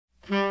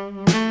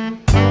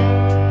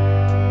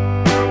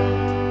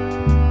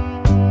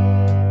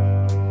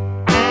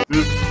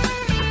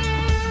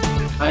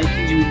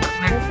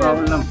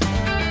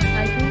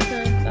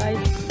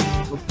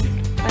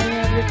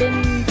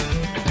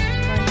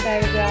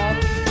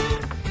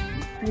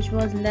which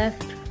was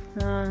left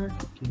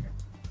Okay.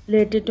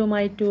 related to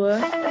my tour.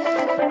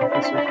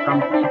 Okay, so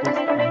complete it.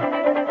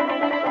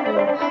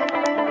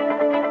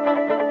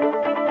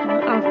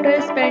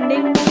 After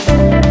spending 3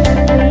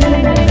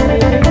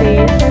 memorable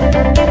days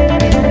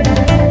in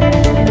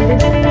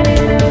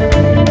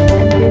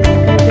this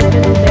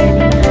beautiful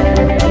valley,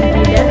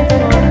 we left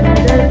for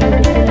another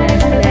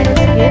beautiful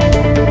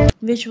landscape,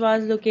 which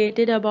was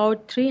located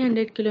about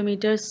 300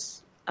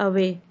 kilometers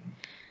away.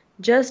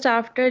 Just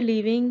after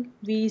leaving,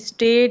 we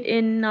stayed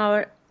in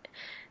our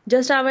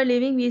just after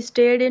leaving, we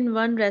stayed in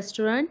one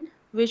restaurant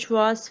which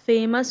was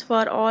famous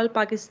for all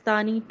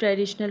Pakistani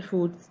traditional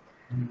foods.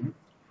 Mhm.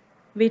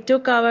 We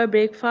took our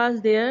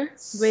breakfast there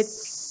with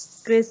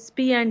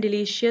crispy and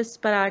delicious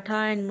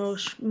paratha and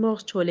mosh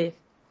chole.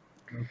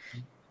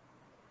 Okay.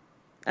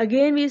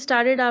 Again, we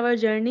started our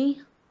journey.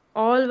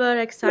 All were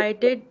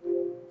excited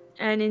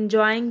and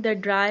enjoying the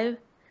drive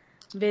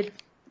with,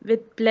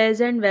 with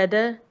pleasant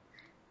weather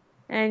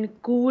and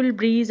cool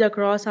breeze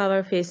across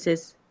our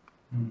faces.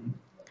 Mhm.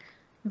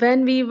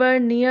 When we were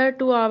near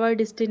to our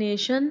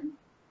destination,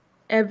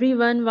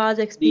 everyone was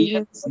Near,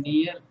 experiencing.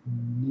 near,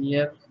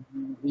 near.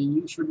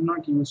 You should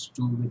not use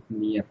to with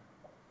near.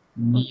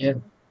 Okay. Near,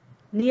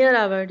 Near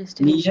our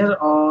destination. near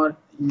or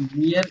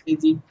near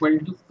is equal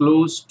to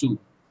close to.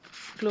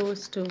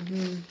 Close to.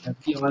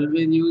 We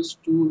always use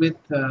to with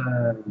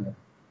Close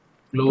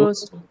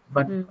close, to.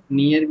 but Hmm.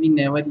 near we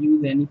never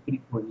use any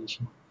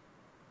preposition.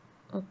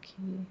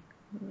 Okay.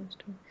 Close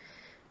to.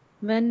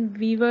 When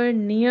we were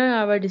near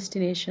our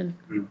destination,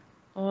 Hmm.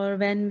 or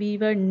when we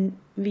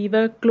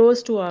were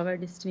close to our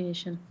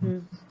destination.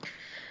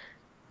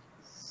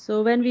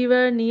 So when we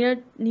were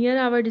near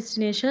our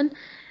destination,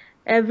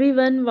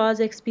 everyone was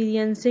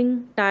experiencing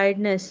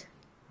tiredness.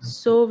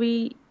 So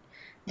we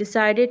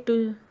decided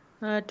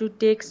to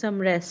take some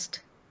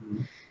rest.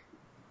 Hmm.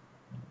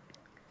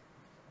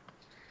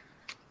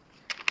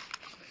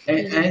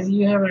 Yes. As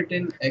you have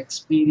written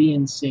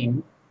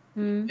experiencing,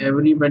 Hmm.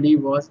 everybody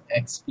was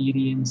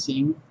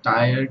experiencing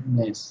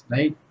tiredness,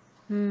 right?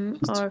 Or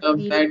Instead of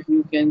feeling. that,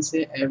 you can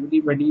say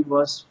everybody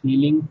was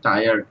feeling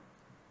tired.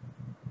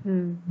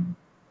 Hmm.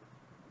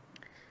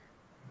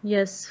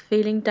 Yes,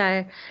 feeling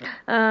tired.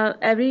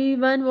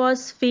 Everyone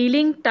was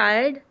feeling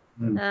tired,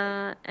 Hmm.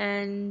 uh,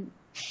 and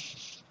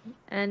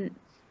and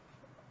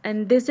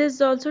and this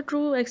is also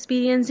true.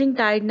 Experiencing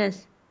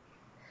tiredness.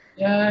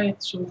 Yeah,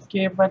 it's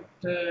okay, but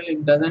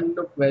it doesn't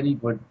look very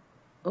good.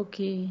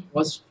 Okay,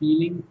 Was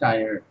feeling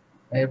tired.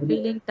 Everybody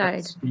feeling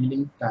tired. was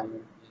feeling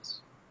tired. Yes.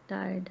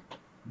 Tired.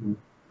 Hmm.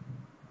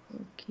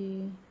 Okay.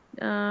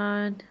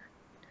 Uh,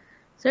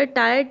 so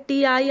tired.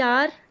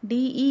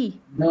 T-I-R-D-E.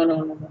 No, no,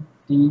 no, no.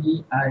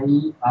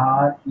 Tired.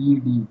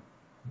 T-I-R-E-D.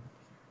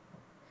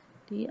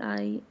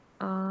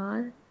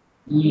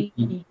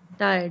 ED.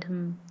 Tired.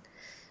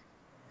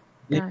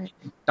 The Tired.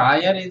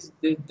 tire is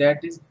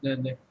that is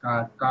the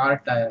car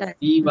tire. Tired.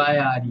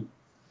 Tyre.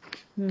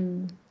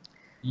 Hmm.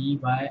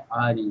 Tyre.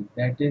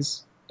 That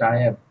is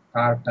tire.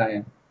 Car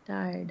tire.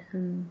 Tired.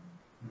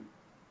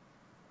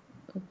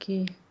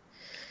 Okay.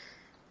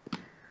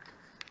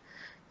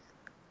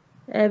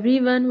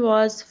 Everyone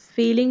was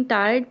feeling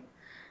tired,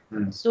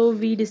 Hmm. so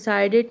we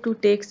decided to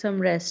take some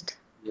rest.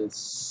 Yes.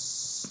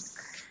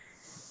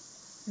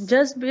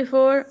 Just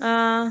before,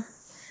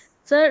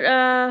 sir,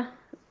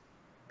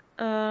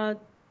 uh,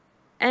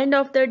 end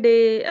of the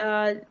day,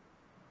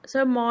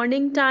 sir,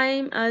 morning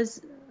time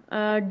is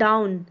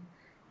down,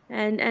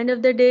 and end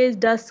of the day is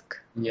dusk,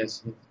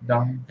 Yes. Yes.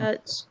 Down to uh,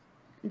 this.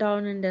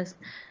 down and dusk.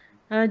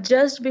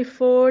 Just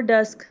before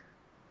dusk,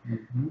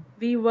 Mm-hmm.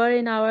 we were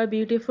in our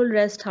beautiful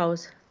rest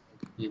house.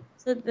 Okay.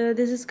 So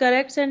this is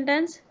correct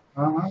sentence.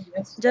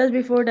 Yes. Just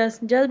before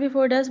dusk,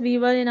 we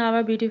were in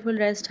our beautiful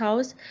rest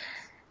house.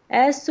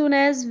 As soon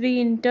as we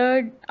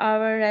entered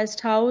our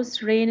rest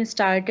house, rain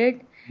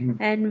started, Mm.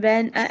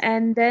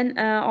 and then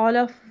all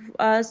of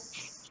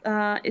us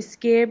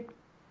escaped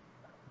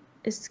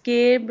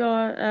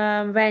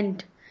or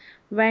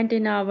went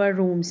in our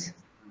rooms.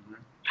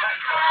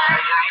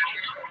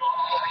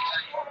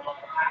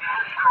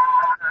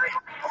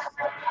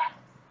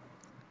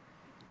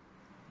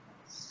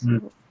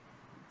 Mm. So,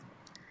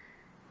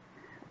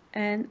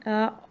 and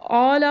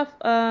all of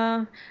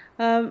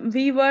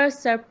we were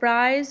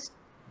surprised.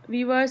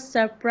 We were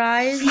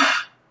surprised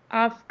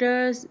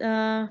after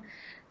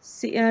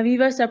we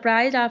were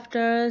surprised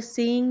after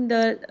seeing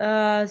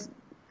the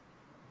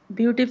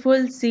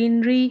beautiful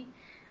scenery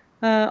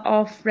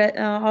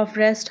of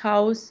rest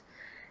house,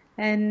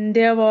 and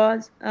there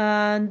was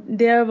a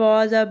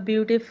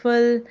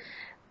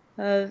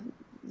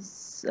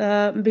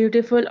uh,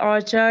 beautiful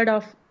orchard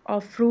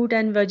of fruit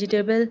and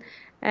vegetable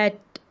at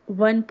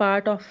one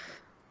part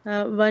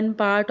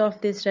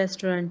of this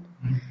restaurant.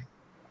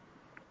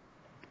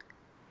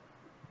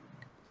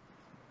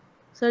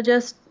 So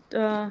just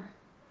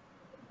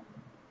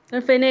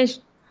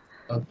finished.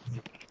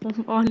 Okay.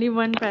 Only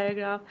one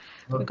paragraph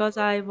Okay. because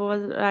I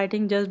was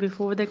writing just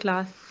before the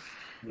class.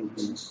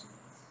 Mhm.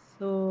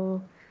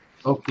 So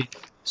Okay.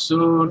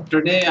 So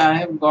today I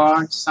have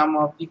got some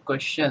of the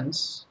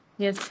questions.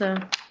 Yes, sir.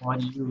 for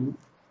you,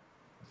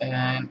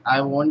 and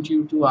I want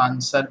you to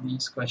answer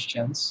these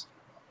questions.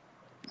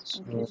 Okay,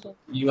 So sir.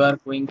 you are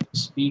going to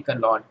speak a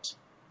lot,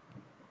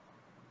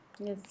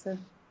 Yes, sir.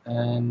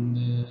 and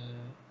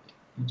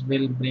it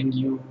will bring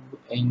you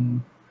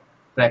in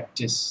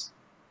practice.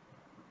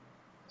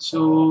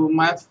 So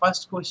my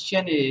first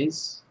question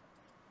is,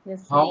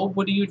 Yes, sir. how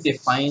would you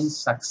define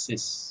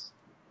success?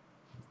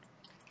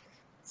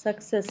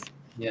 Success.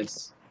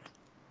 Yes.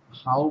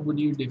 How would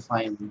you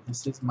define?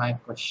 This is my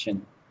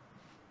question.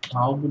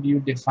 How would you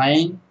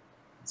define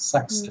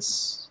Hmm.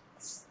 success?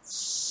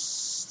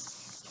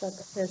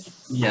 Success.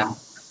 Yeah.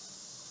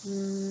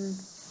 Hmm.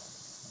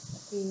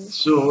 Okay.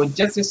 So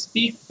just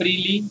speak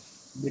freely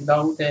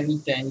without any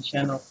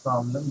tension or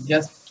problem.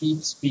 Just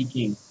keep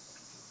speaking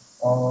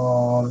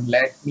or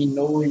let me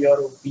know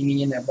your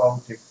opinion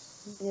about it.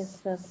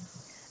 Yes, sir.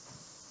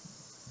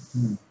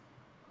 Hmm.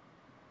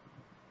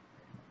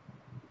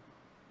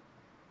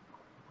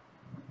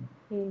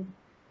 Okay.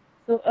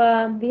 So,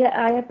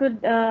 I have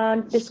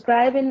to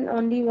describe in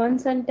only one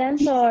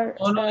sentence or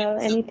No, no,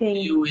 it's up to anything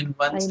you in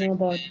one I know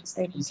about sentence,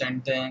 it. three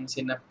sentence,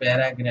 in a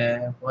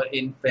paragraph, or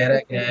in Okay.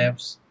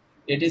 paragraphs.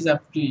 It is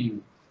up to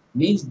you.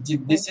 Means Oh,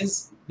 this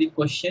is the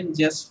question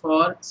just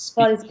for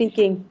for speaking.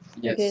 speaking.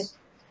 Okay. Yes.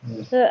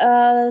 Yes.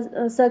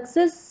 So,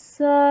 success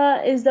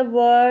is the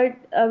word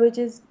which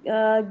is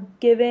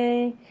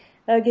giving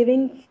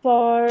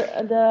for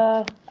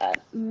the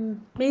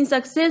means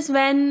success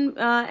when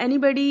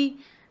anybody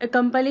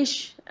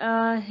accomplish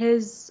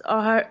his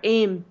or her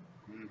aim.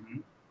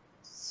 Mhm.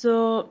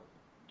 So,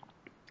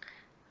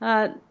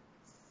 uh,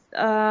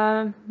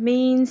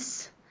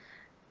 means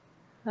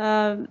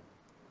uh,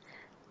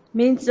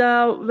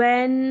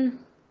 when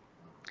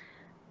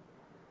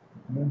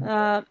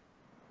uh,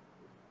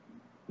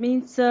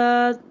 means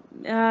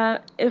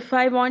if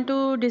I want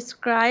to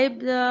describe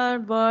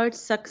the word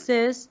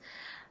success,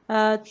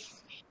 uh,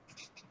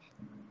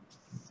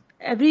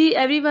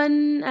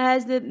 everyone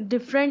has a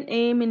different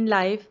aim in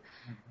life,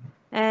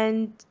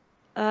 and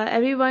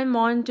everyone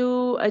want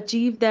to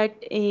achieve that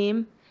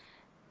aim.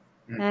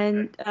 Mhm.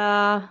 And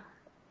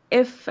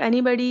if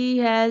anybody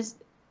has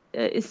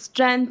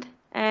strength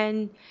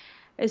and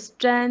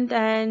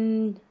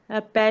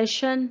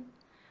passion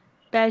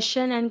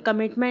and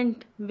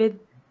commitment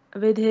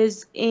with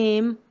his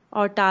aim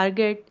or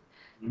target,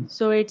 Mhm.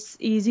 so it's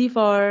easy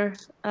for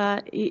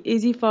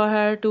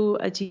her to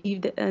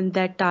achieve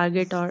that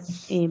target or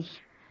aim.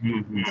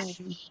 Mhm.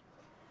 Um,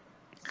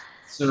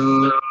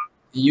 So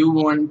you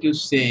want to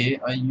say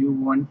or you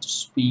want to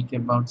speak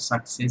about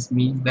success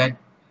means that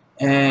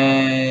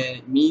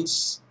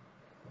means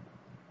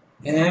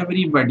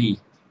everybody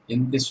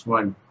in this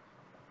world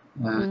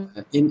uh,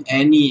 mm, in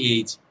any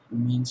age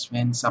means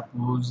when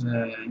suppose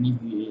any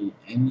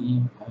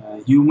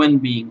human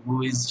being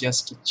who is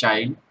just a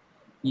child,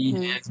 he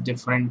mm, has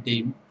different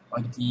aim or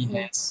he mm,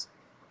 has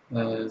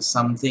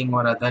something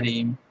or other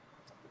aim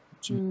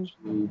to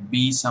mm.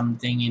 be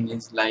something in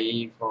his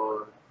life,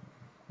 or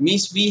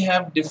means we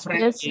have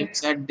different Yes, sir.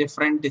 aims at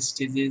different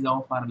stages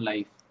of our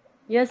life.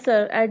 Yes,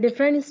 sir. At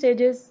different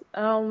stages,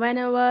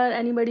 whenever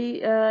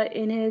anybody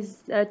in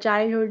his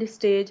childhood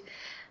stage,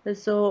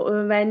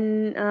 so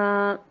when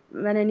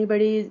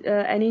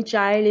any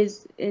child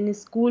is in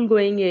school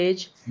going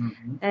age,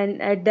 Mm-hmm.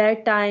 and at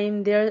that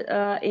time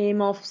their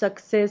aim of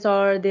success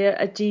or their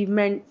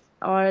achievement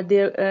or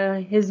their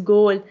his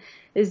goal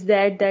is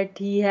that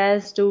he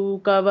has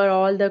to cover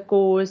all the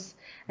course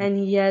and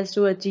he has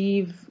to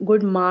achieve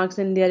good marks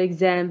in their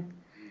exam.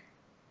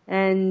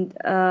 And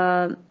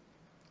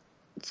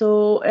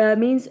so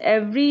means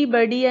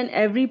everybody and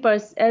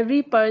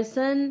every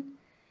person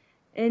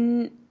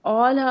in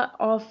all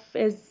of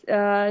his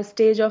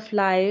stage of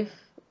life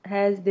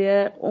has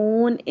their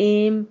own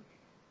aim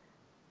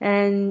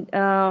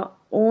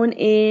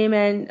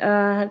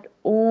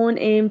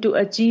to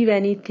achieve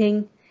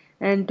anything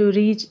and to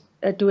reach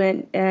to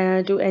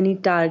any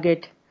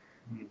target.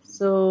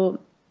 So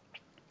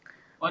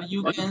Or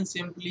you can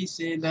simply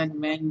say that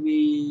when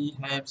we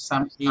have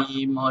some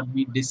aim or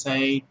we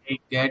decide to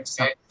get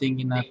something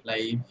in our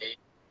life,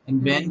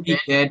 and when hmm. we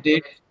get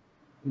it,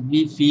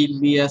 we feel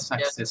we are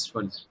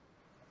successful.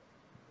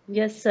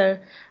 Yes, sir.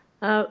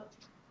 uh,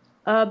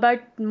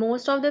 but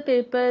most of the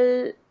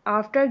people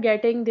after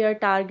getting their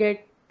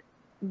target,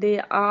 they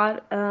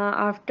are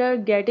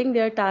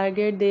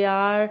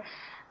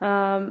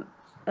um,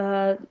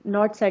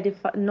 not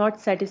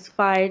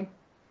satisfied,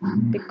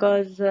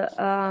 because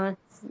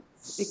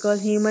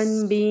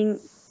human being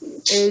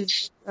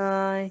is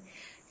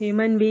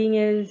human being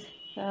is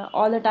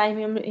all the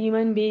time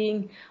human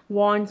being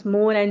wants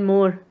more and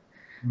more,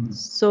 Mm.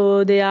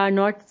 so they are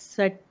not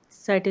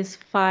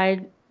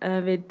satisfied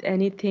with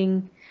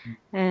anything,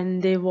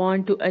 and they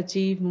want to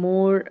achieve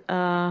more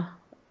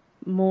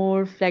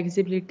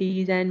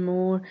flexibilities and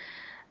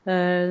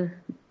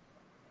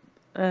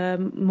uh,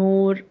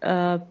 more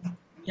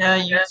Yeah,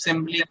 you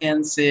simply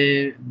can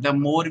say the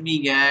more we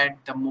get,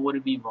 the more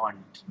we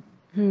want.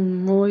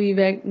 more we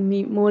get,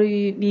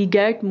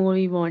 more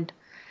we want.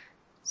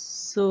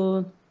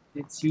 So.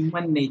 It's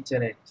human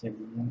nature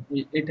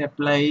actually. It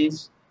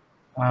applies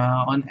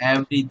on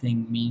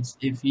everything. Means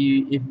if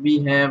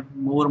we have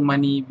more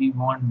money, we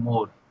want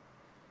more.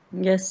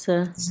 Yes,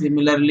 sir.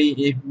 Similarly,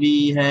 if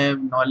we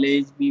have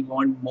knowledge, we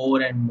want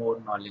more and more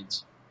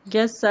knowledge.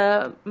 Yes,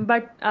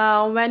 but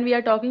when we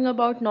are talking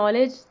about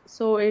knowledge,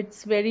 so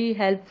it's very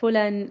helpful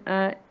and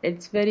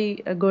it's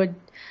very good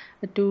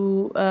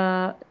to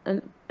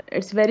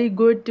it's very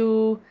good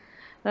to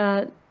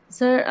uh,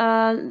 sir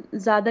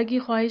ज़्यादा की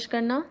ख्वाहिश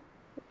करना.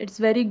 It's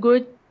very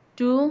good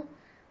to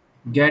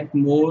Get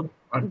more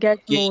or get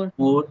gain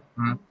more.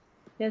 more.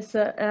 Yes,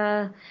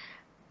 sir.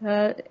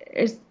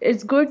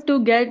 It's good to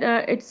get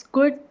it's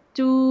good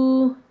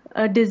to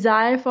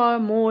desire for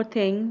more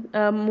thing,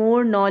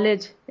 more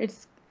knowledge.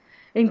 It's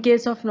in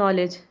case of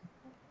knowledge.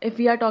 If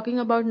we are talking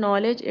about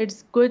knowledge,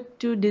 it's good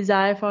to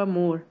desire for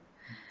more.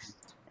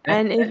 A-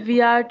 And if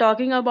we are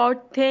talking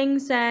about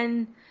things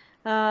and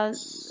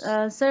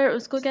sir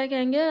उसको क्या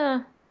कहेंगे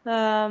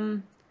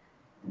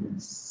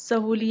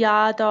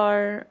सहूलियात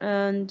और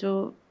जो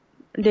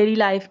daily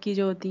life की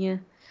जो होती हैं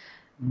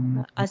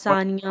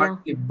आसानियाँ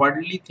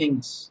worldly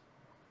things,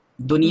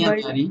 world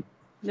दुनियादारी,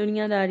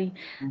 दुनियादारी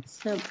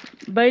सब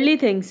worldly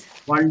things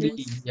worldly,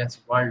 yes yes,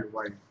 world.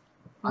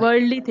 I,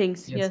 worldly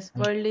things yes, yes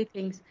worldly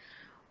things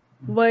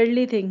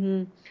worldly thing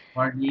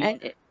worldly.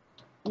 And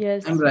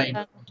yes I'm right.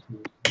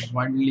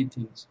 Worldly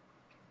things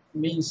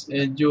means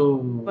जो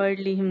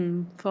वर्ल्डली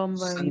फ्रॉम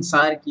वर्ल्ड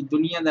संसार की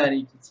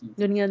दुनियादारी की चीज।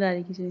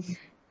 दुनियादारी की चीज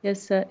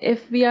yes sir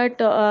if we are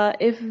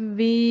if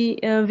we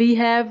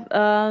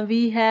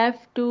have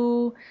to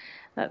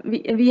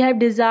we have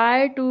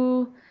desire to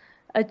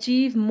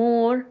achieve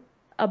more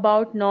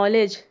about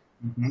knowledge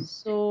Mhm.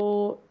 so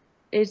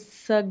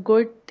it's a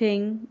good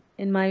thing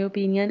in my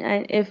opinion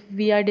and if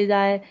we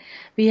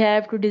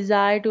have to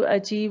desire to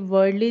achieve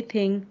worldly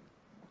thing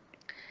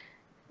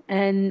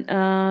and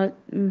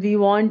we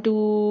want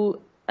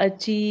to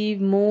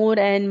achieve more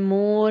and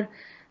more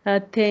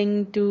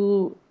thing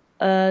to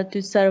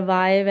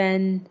survive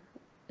and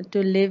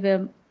to live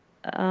a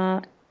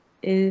uh,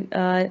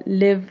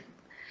 live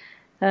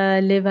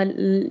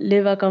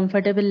live a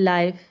comfortable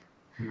life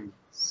Hmm.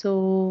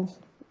 so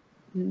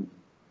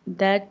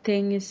that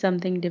thing is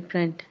something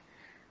different.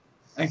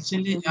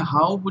 Actually, So,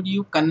 how would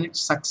you connect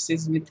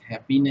success with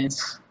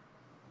happiness?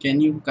 Can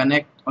you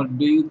connect, or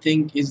do you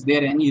think is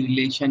there any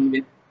relation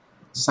with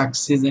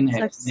success and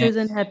success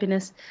and happiness?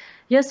 happiness.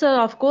 Yes, sir,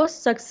 of course,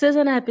 success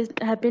and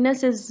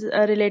happiness is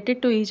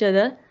related to each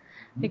other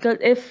because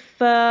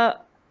if uh,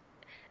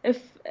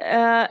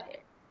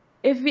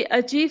 if we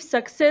achieve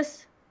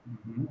success,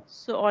 Mhm.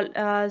 so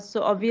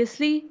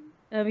obviously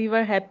we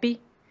were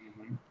happy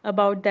Mhm.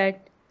 about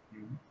that.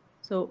 Mhm.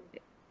 So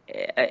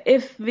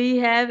if we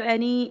have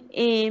any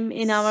aim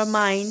in our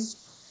mind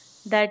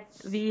that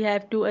we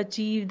have to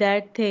achieve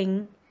that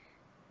thing,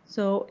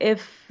 so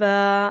if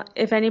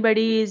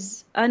anybody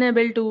is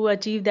unable to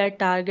achieve that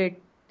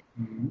target,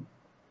 Mhm.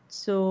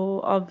 so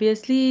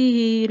obviously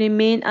he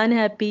remain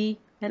unhappy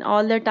and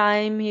all the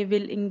time he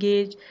will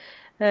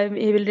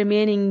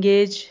remain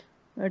engaged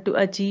to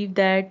achieve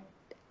that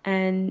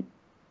and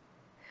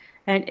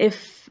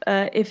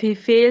if he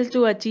fails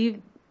to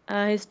achieve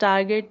his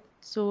target,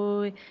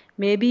 so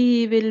maybe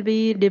he will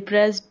be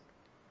depressed.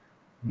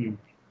 Mhm.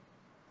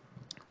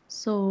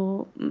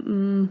 So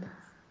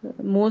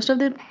most of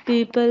the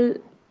people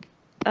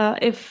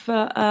if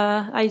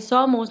I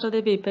saw most of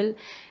the people,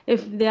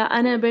 if they are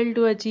unable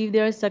to achieve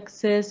their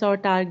success or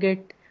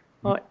target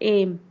or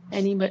aim,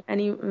 any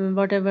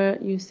whatever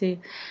you say,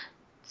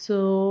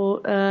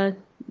 so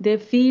they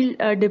feel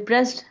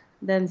depressed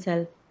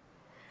themselves.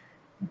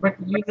 But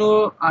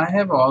I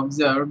have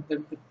observed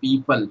that the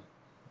people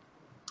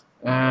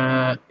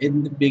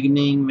in the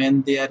beginning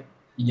when they are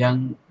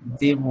young,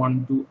 they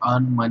want to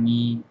earn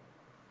money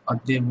or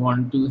they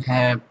want to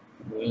have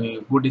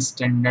good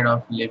standard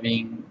of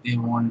living. They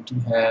want to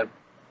have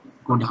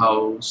good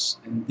house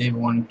and they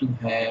want to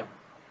have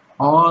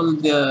all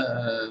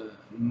the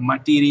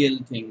material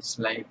things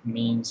like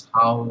means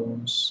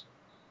house,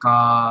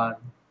 car,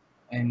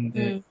 and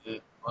Hmm.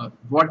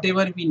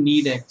 whatever we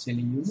need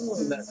actually,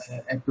 the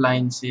Hmm.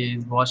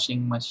 appliances,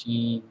 washing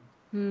machine,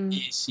 Hmm.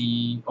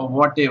 AC, or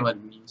whatever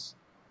means.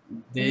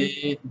 Hmm.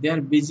 They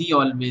are busy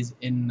always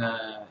in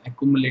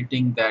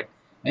accumulating that,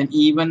 and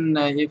even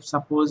if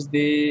suppose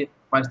they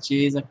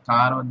purchase a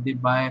car or they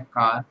buy a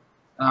car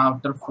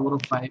after 4 or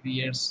 5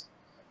 years,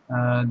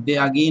 they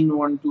again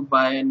want to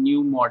buy a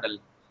new model,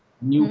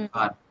 new Hmm.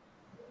 car.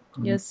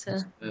 Yes,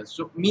 sir.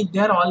 So me, they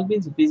are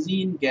always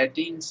busy in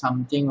getting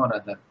something or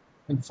other,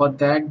 and for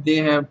that they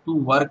have to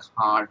work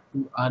hard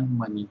to earn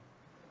money,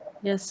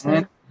 Yes,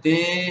 and sir.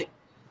 they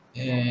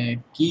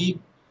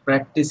keep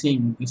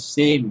practicing the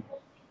same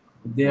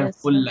their Yes,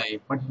 full sir.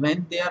 life. But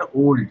when they are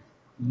old,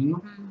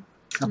 Hmm.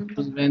 Hmm.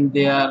 suppose when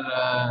they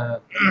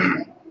are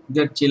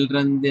their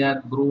children, they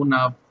are grown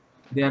up,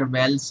 they are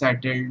well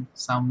settled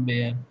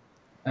somewhere,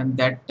 and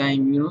that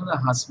time the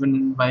husband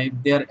and wife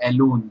they are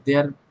alone, they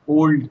are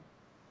old,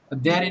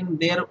 they are in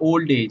their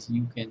old age,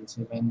 you can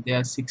say when they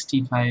are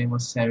 65 or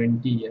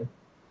 70 years.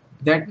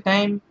 That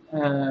time,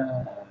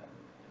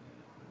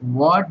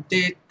 what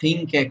they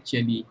think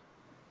actually,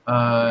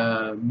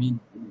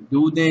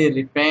 do they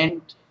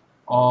repent,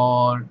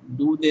 or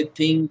do they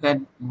think that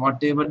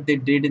whatever they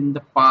did in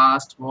the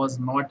past was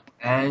not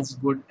as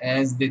good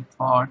as they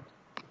thought?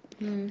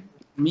 Hmm.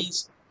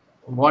 Means,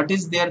 what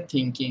is their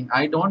thinking?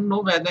 I don't know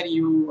whether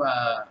you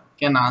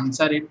can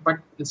answer it, but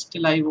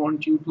still I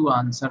want you to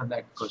answer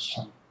that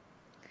question.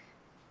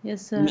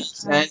 Yes, sir.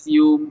 Means, as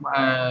you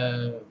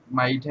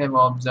might have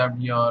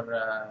observed your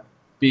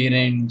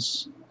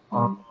parents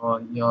Hmm.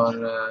 or your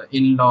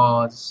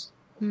in-laws,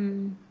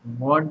 Hmm.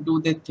 what do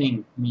they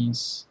think?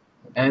 Means,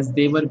 as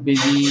they were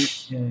busy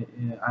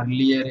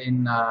earlier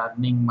in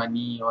earning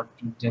money or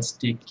to just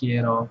take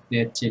care of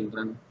their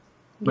children,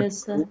 but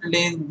Yes, sir. old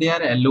age they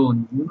are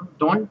alone. You know,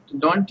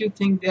 don't you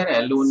think they are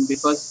alone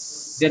because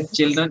their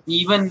children,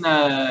 even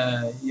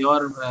your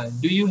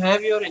do you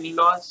have your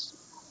in-laws,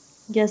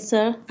 Yes,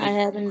 sir. I like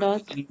have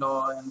in-laws.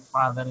 mother-in-law and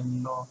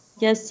father-in-law?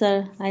 Yes, sir.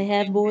 I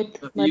have both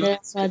You mother are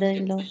and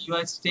father-in-law. you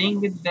are staying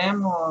with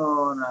them,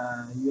 or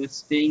you are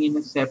staying in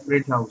a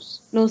separate house?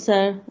 No,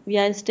 sir. We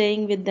are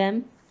staying with them.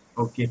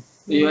 Okay,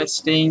 so you Hmm. are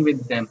staying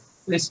with them.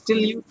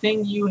 Still, you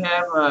think you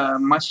have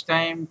much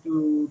time to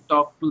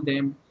talk to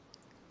them?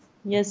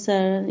 Yes, sir.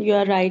 You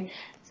are right.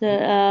 Sir,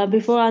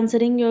 before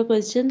answering your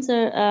question,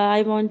 sir,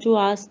 I want to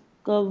ask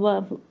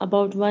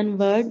about one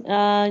word.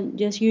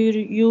 Just you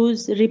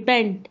use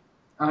repent.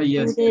 Ah, Do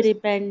yes, they yes.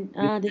 repent?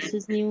 This Repent.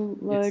 is new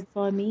Yes, word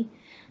for me.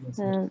 yes.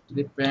 Uh,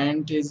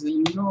 Repent is,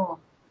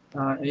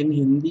 in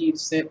Hindi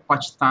it's a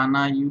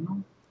pachhtana.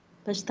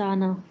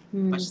 Pashtana.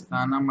 Hmm.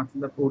 Pachhtana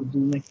मतलब उर्दू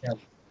में क्या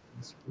बोलते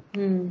हैं इसको?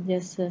 Hmm.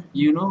 Yes, sir.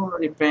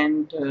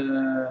 Repent.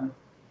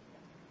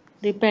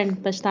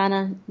 Repent.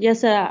 Pashtana.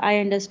 Yes, sir. I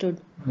understood.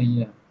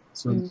 Yeah.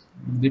 So Hmm.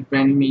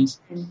 repent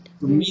Repent.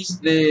 Hmm. means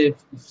the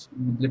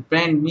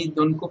repent means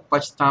उनको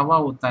पछतावा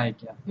होता है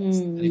क्या?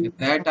 इस तरह Hmm. का.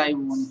 That I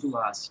want to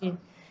ask. Okay.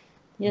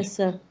 Yeah. Yes,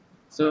 sir.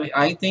 So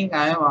I think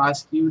I have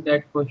asked you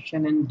that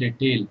question in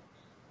detail.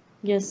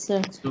 Yes,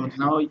 sir. So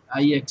now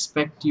I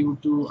expect you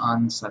to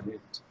answer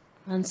it.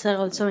 Answer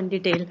also in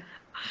detail.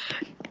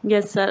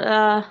 Yes, sir.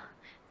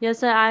 Yes,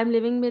 sir. I am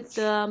living with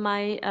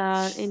my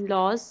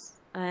in-laws,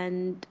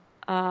 and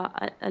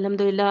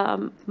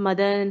Alhamdulillah,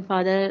 mother and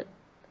father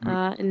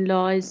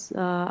in-law is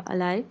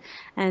alive,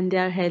 and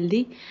they are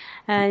healthy,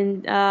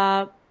 and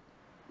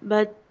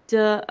but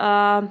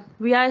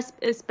we are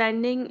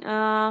spending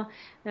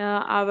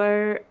our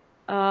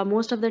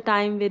most of the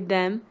time with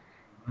them,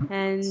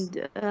 and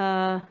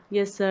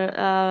yes, sir.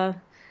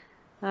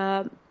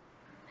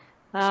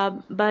 Uh,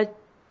 but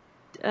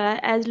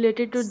as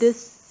related to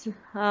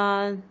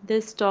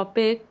this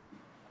topic,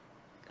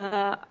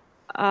 uh,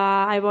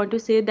 I want to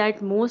say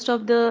that most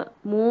of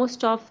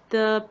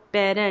the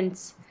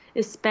parents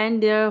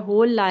spend their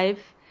whole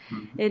life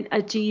Mhm. in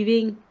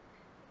achieving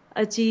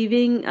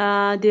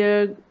their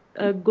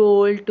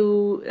goal to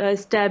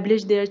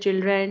establish their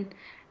children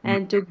Mm.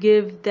 and to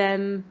give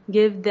them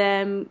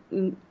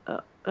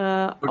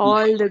Good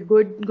all life. the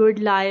good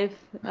life,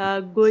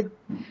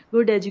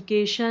 good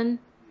education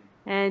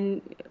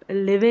and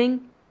living,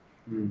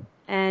 Mm.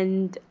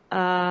 and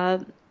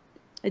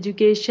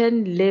education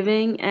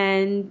living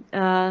and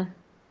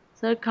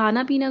sir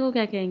खाना पीना को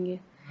क्या कहेंगे?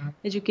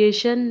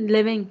 Education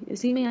living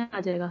इसी में आ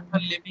जाएगा.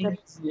 Living तब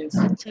is, yes,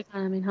 अच्छा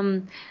खाना में हम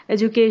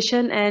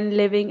education and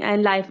living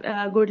and life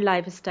good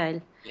life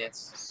style. yes.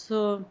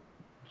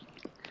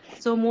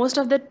 So most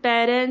of the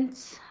parents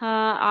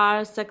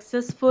are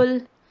successful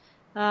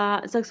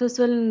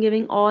in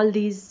giving all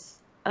these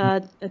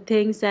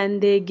things,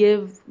 and they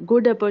give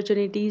good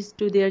opportunities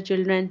to their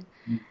children,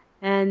 Mm.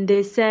 and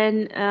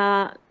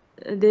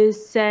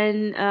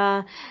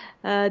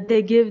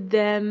they give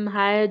them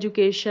higher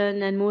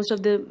education, and most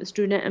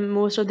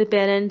of the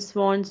parents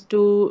wants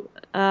to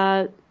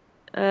uh,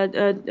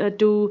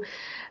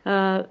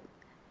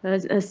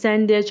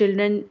 send their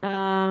children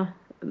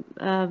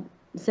uh,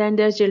 send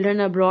their children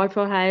abroad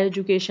for higher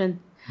education,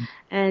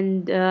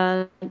 and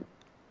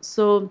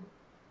so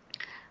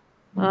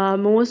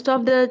most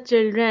of the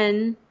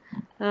children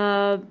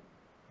uh,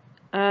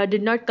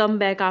 did not come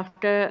back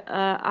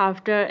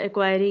after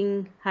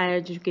acquiring higher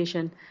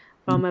education Mm.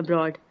 from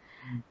abroad.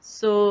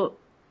 So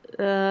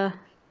uh,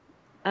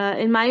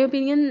 in my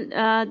opinion,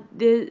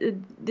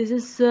 this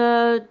is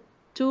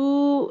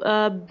too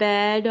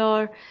bad,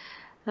 or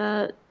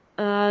uh,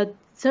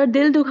 sir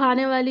दिल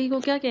दुखाने वाली को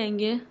क्या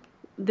कहेंगे?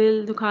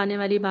 दिल दुखाने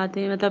वाली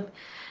बातें मतलब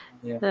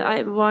Yeah.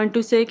 I want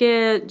to से कि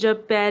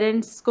जब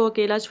पेरेंट्स को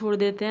अकेला छोड़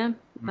देते हैं.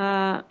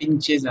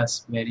 Pinches us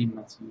very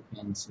much, you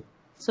can say.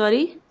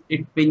 Sorry.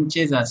 It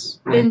pinches us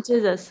very.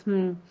 Pinches us.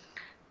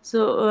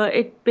 So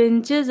it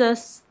pinches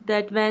us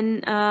that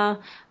when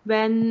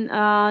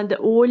the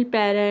old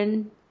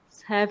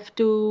parents have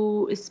to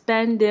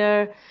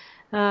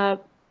uh,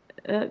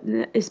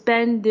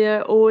 spend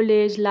their old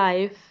age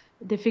life,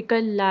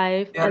 difficult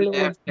life They are alone.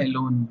 left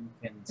alone, you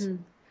can say. Hmm.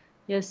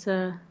 Yes,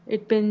 sir.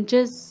 It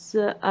pinches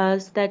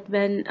us that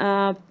when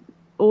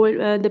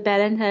the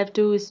parent have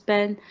to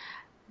spend.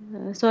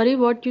 Sorry,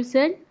 what you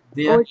said?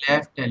 They are old,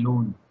 left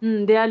alone.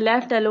 they are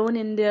left alone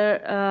in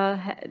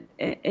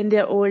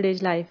their old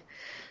age life.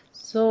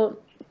 So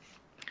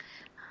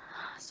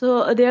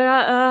there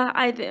are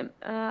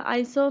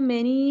I saw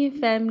many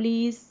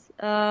families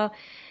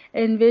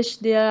in which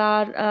there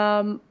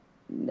are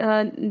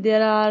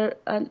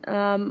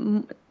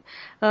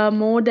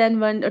more than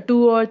one,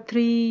 two or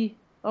three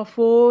or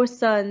four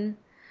sons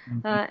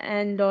Mhm.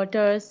 and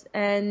daughters,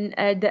 and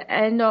at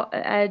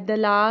the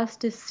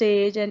last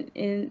stage and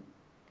in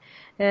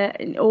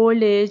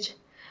old age,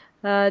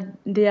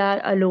 they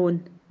are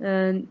alone,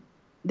 and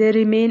they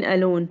remain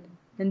alone,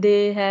 and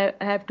they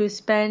have to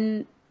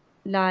spend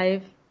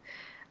life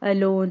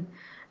alone.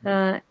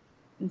 Uh,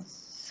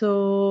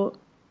 so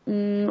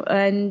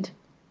and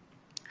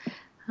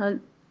uh,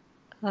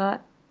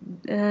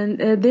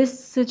 uh,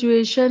 this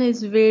situation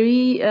is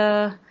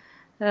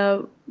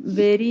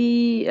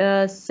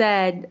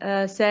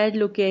sad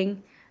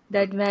looking,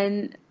 that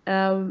when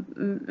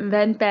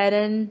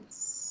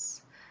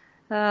parents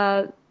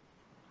uh,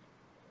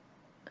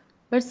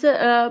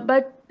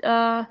 but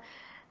uh,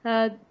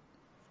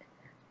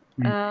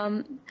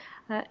 Mhm.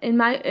 in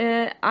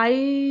my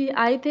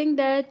I think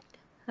that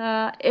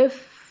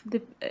if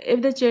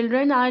the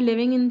children are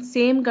living in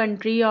same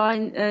country or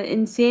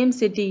in same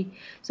city,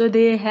 so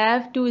they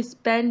have to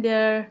spend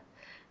their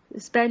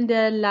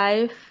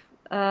life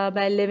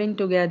by living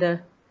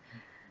together,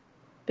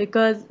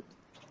 because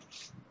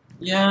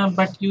Yeah,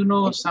 but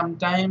it,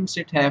 sometimes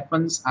it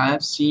happens.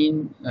 I've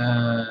seen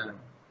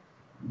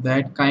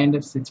that kind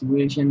of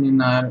situation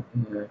in our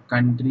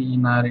country,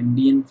 in our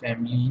Indian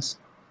families,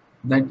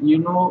 that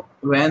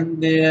when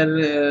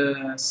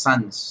their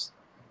sons,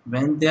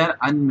 when they are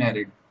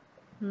unmarried,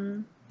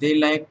 hmm, they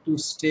like to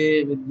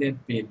stay with their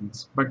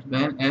parents. But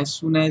when as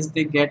soon as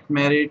they get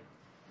married,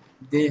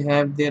 they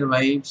have their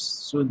wives.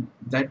 So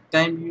that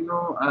time,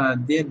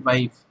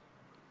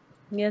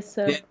 yes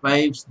sir, their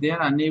wives, they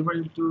are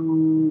unable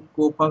to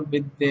cope up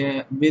with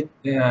their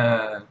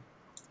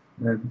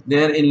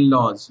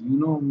in-laws.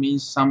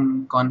 Means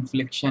some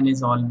confliction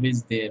is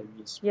always there.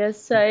 Means,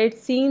 yes sir, it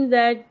seems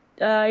that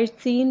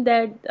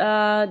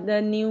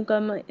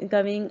the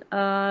coming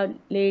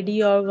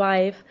lady or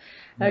wife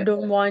yeah.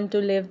 don't want to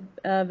live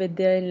with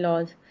their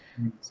in-laws.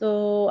 Mm.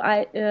 So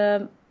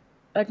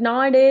but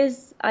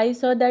nowadays I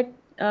saw that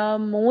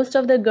most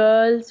of the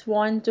girls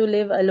want to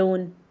live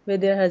alone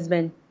with their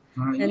husband,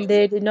 and Yes.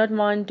 they did not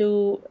want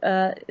to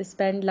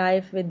spend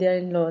life with their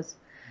in-laws.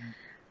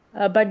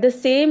 But the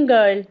same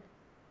girl,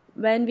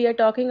 when we are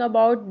talking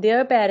about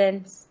their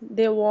parents,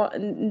 they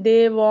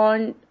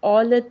want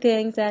all the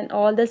things and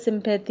all the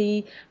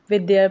sympathy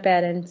with their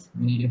parents.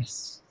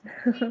 Yes.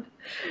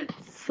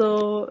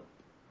 So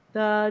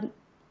the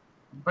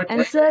But answer.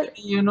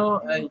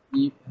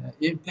 actually,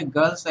 if the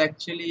girls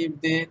actually,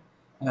 if they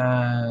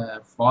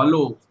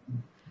follow,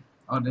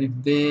 or if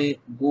they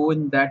go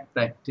in that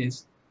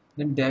practice,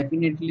 then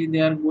definitely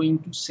they are going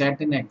to set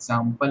an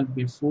example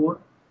before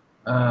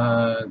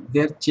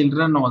their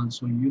children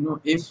also.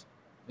 If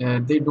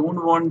they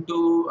don't want to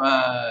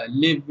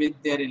live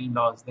with their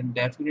in-laws, then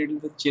definitely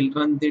the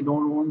children, they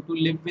don't want to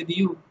live with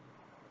you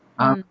Hmm.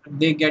 after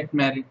they get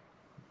married.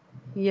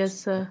 Yes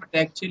sir. But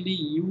actually,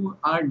 you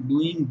are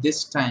doing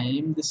this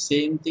time, the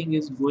same thing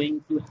is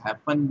going to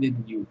happen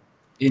with you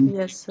in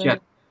Yes sir. future.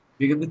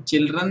 Because the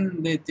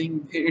children, they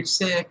think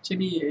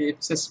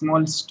it's a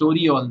small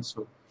story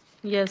also.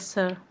 Yes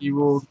sir. कि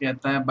वो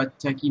कहता है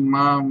बच्चा कि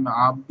माँ,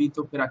 आप भी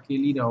तो फिर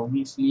अकेली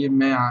रहोगी, इसलिए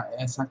मैं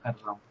ऐसा कर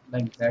रहा हूँ.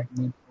 Like that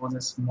means was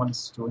a small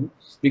story,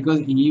 because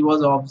he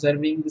was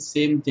observing the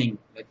same thing.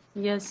 Like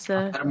Yes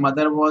sir. her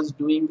mother was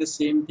doing the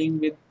same thing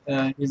with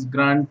his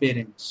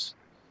grandparents.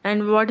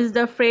 And what is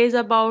the phrase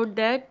about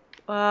that?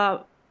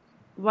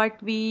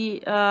 What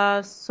we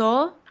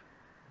saw,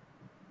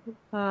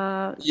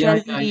 Yeah, shall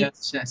we yeah, yeah. reap?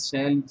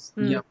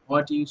 Hmm. Yeah,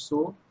 what you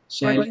sow, What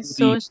shall you you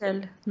sow reap.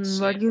 shall,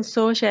 Shall, what you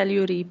sow shall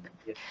you reap.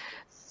 yes, yes.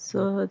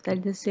 So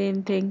that's the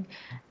same thing.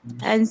 Yes.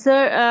 And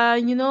sir,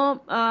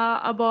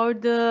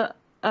 about the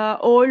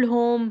old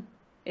home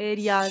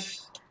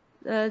areas.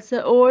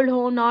 So old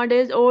home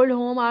nowadays, old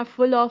home are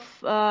full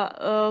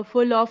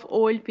of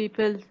old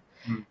people.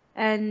 Mm,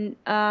 And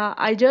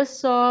I just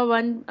saw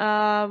one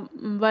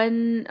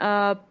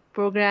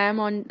program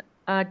on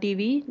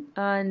TV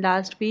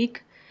last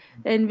week,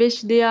 in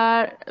which they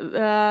are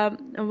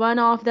one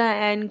of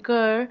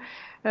the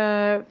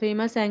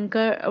famous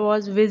anchor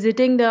was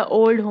visiting the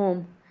old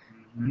home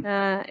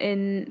mhm,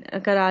 in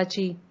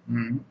Karachi.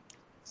 mm,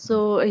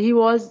 So he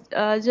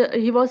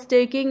was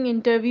taking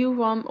interview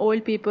from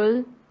old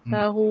people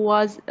mm,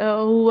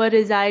 who were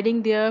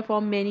residing there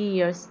for many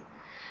years.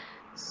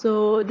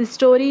 So the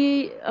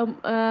story,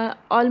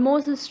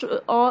 almost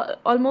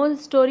the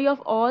story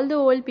of all the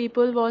old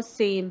people was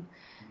same.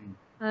 mm,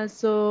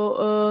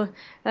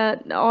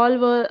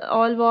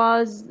 All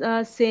was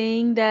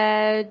saying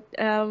that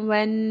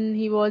when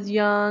he was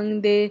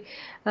young, they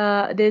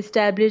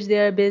established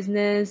their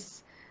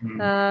business. mm,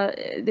 Uh,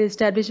 they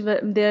established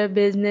their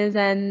business,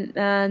 and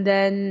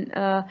then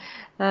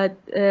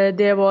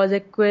there was a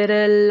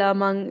quarrel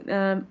among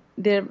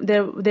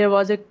there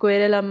was a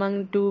quarrel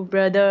among two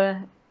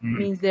brother,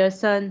 means their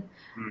son,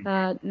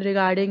 Hmm.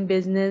 regarding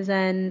business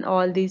and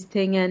all these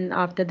thing, and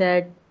after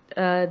that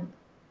uh,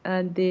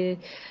 they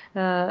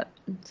uh,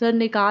 sir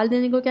निकाल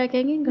देने को क्या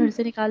कहेंगे, घर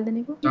से निकाल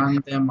देने को?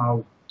 Turn them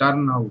out.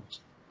 Turn out.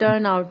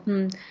 Turn out.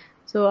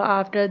 So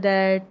after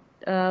that,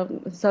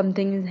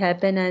 something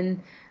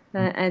happened,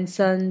 and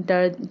son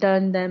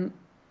turned them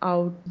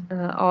out,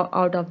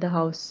 out of the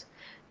house.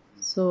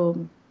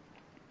 So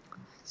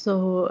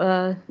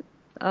so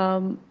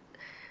um,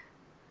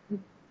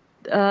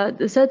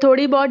 sir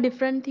थोड़ी बहुत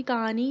डिफरेंट थी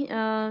कहानी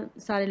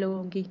सारे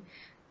लोगों की।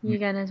 ये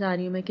कहना चाह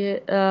रही हूँ मैं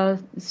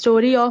कि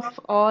story of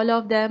all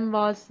of them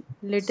was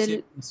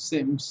little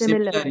similar.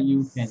 Similar,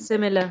 you can.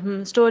 Similar.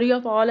 Story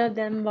of all of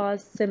them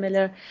was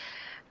similar.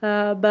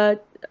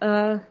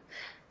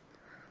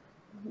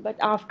 But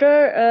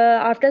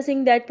after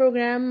seeing that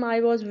program, I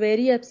was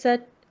very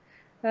upset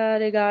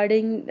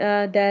regarding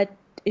that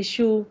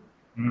issue.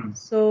 Hmm.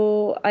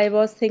 So I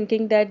was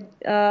thinking that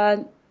uh,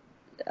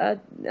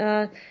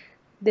 uh,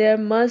 there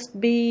must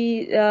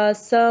be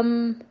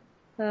some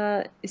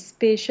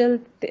special.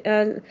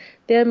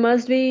 There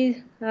must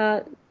be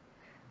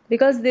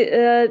because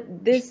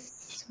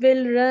this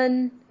will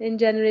run in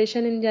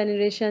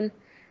generation,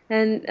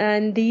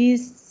 and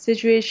these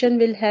situation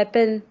will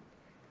happen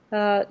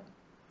uh,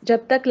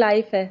 जब तक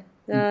life है,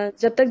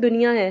 जब तक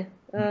दुनिया है,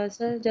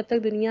 sir जब तक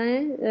दुनिया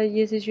है,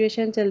 ये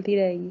सिचुएशन चलती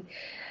रहेगी.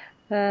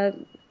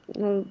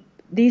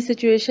 These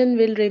situation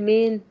will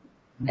remain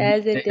Be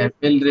as it is. there,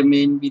 will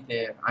remain be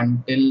there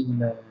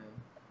until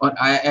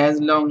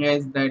as long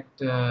as that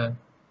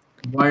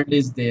world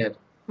is there.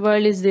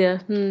 World is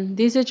there.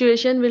 This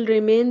situation will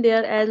remain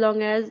there as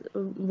long as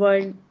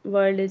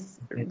world is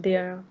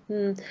there.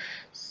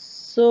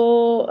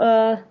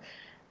 So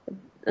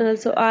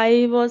so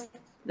I was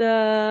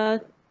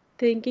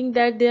thinking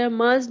that there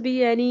must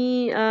be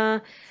any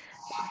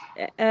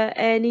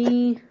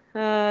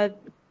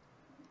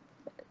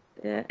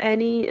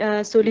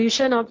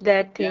solution of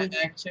that Yeah, thing.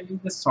 actually,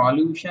 the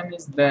solution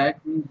is that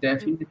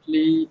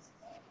definitely,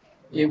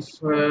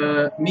 if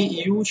me,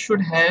 you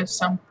should have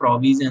some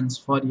provisions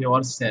for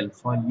yourself,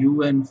 for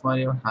you and for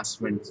your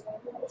husband,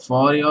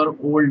 for your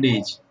old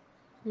age.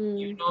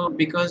 Hmm.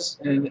 Because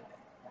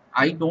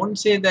I don't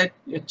say that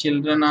your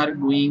children are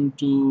going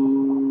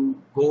to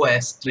go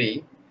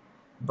astray,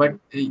 but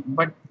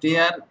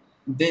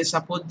they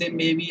suppose they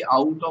may be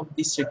out of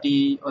the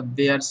city or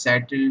they are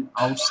settled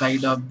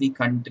outside of the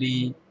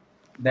country.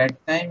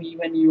 That time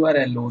even you are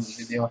alone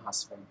with your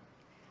husband.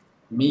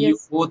 Me, you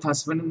Yes. both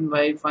husband and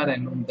wife are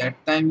alone.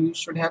 That time you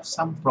should have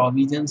some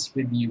provisions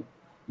with you.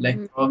 Like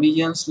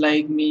provisions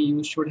like me,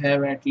 you should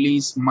have at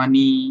least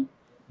money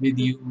with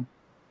you.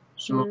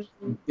 So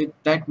Hmm. with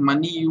that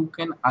money you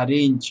can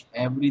arrange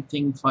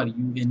everything for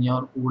you in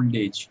your old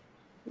age.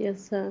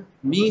 Yes, sir.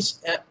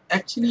 Means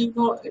actually,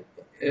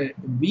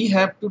 we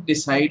have to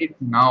decide it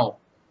now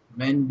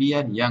when we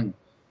are young,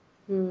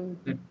 Hmm.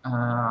 that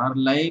our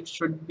life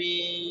should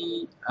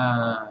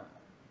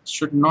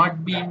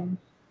not be in,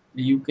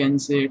 you can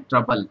say,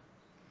 trouble.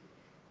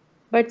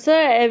 But sir,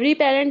 every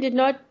parent did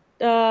not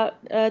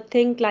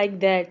think like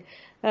that.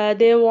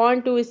 They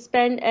want to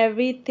spend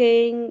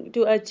everything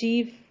to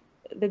achieve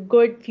the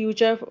good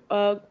future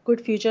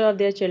of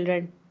their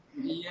children.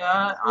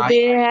 Yeah, So I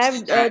don't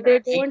say that. they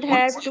I don't don't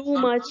have say too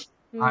no, no, much.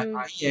 I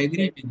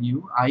agree with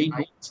you. I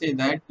don't say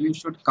that you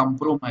should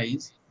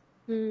compromise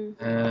Hmm.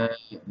 uh,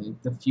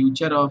 the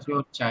future of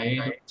your child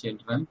or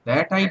children.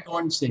 That I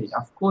don't say.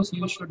 Of course,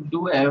 you should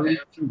do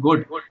everything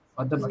good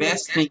or the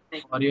best thing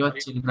for your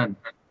children.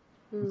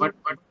 Hmm. But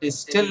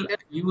still,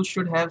 you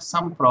should have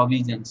some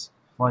provisions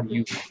for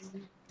you.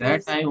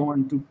 That Yes. I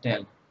want to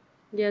tell.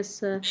 Yes,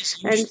 sir.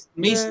 You And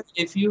miss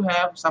if you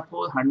have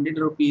suppose 100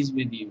 rupees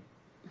with you,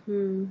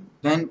 hmm.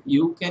 then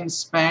you can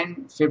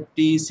spend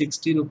 50,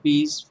 60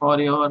 rupees for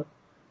your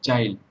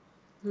child.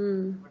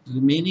 Hmm.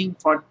 Remaining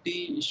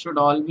 40 should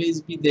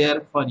always be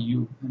there for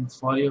you and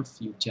for your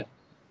future.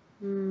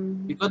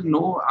 Hmm. Because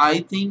no, I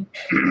think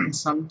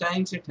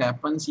sometimes it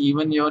happens,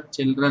 even your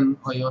children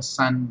or your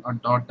son or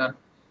daughter,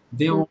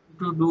 they Hmm. want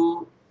to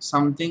do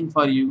something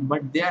for you,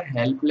 but they are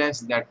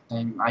helpless that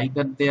time.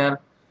 Either they are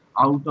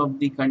out of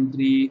the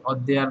country or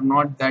they are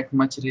not that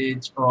much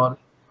rich, or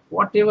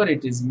whatever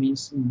it is,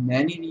 means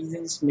many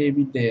reasons may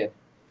be there.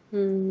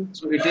 Hmm.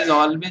 So it is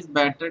always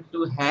better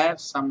to have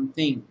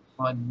something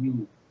for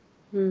you,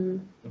 Hmm.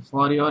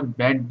 for your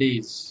bad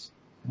days,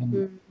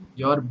 and Hmm.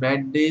 your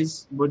bad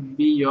days would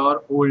be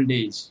your old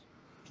age.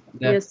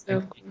 Yes, sir,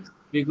 of Definitely. course.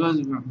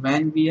 Because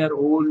when we are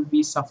old,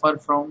 we suffer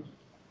from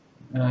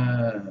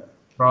uh,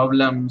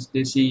 problems,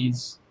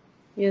 disease.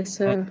 Yes,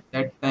 At sir.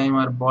 that time,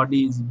 our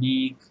body is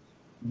weak.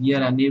 We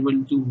are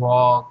unable to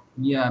walk.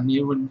 We are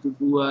unable to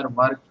do our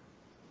work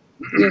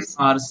Yes.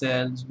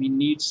 ourselves. We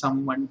need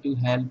someone to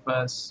help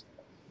us.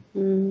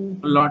 Hmm.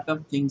 A lot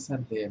of things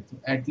are there. So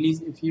at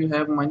least if you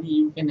have money,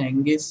 you can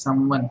engage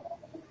someone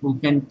who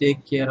can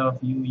take care of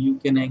you. You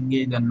can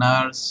engage a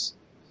nurse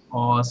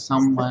or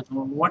someone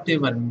or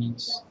whatever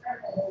means.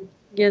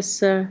 Yes,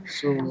 sir.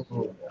 So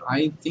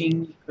I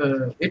think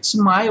it's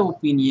my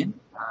opinion.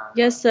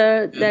 Yes,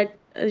 sir. Uh, That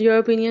your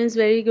opinion is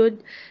very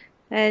good,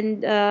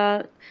 and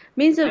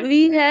means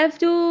we have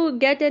to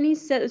get any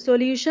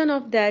solution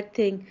of that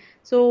thing.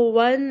 So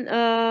one,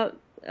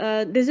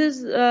 this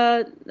is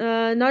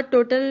not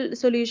total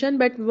solution,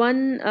 but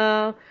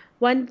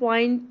one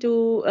point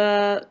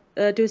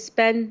to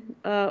spend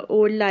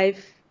old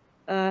life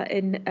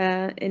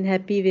in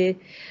happy way.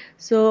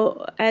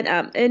 So,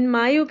 and in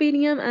my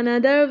opinion,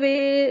 another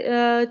way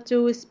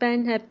to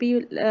spend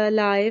happy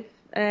life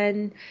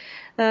and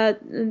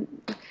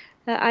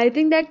I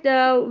think that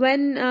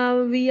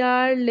when we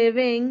are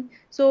living,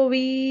 so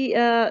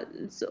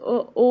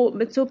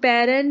so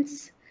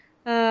parents,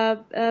 uh,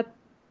 uh,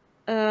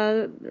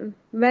 uh,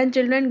 when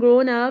children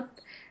grown up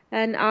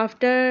and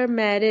after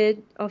marriage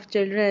of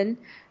children,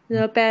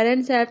 the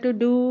parents have to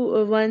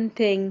do one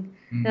thing.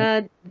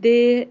 mhm,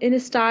 They in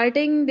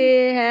starting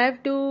they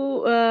have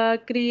to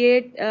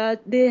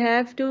they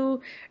have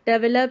to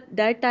develop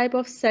that type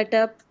of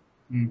setup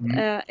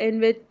mhm, in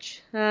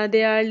which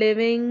they are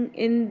living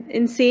in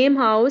mhm.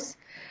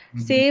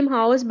 same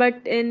house but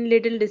in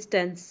little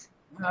distance,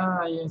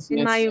 Yes,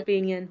 in my yes,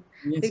 opinion,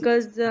 yes, yes.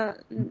 because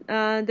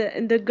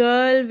the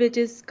girl which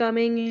is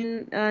coming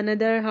in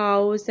another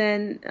house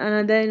and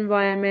another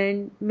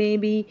environment,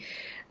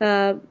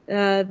 uh,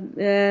 uh,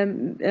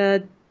 um, uh,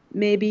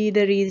 maybe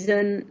the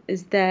reason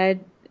is that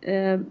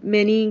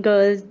many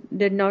girls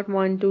did not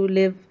want to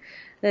live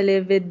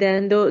with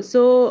them though.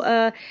 So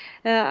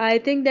I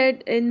think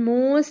that in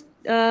most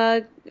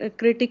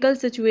critical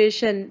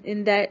situation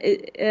in that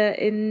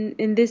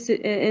in this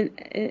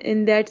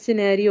in that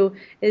scenario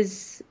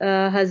is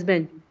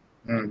husband,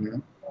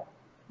 Mhm.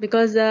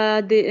 because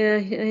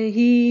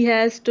he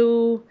has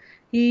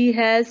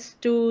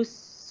to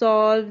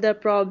solve the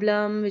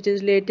problem which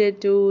is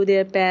related to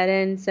their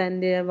parents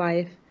and their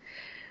wife,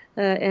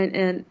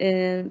 and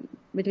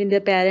between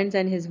their parents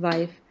and his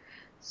wife.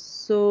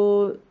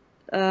 So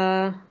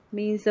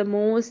means the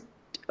most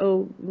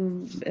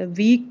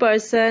weak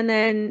person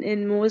and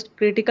in most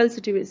critical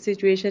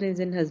situation is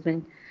in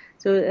husband.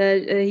 So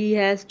he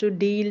has to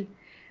deal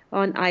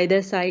on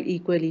either side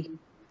equally.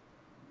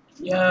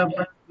 Yeah,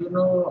 but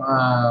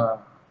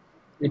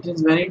it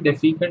is very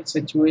difficult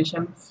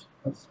situation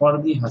for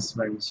the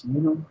husbands.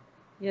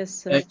 Yes,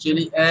 sir.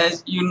 Actually,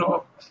 as you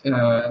know,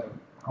 uh,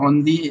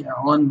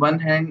 on one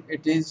hand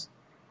it is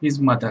his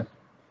mother,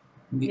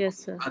 on Yes, the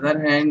sir. other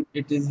hand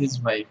it is his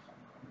wife,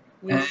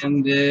 Yes.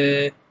 and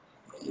it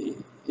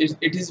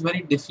is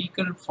very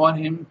difficult for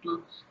him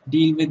to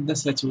deal with the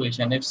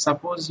situation. If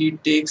suppose he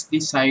takes the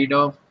side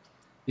of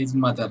his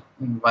mother,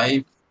 and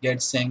wife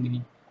gets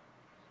angry,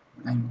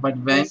 and but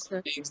when Yes,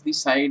 sir. he takes the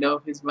side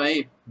of his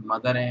wife,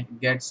 mother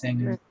gets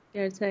angry.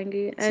 Gets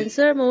angry. See, And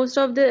sir, most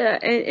of the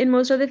in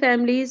most of the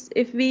families,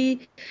 if we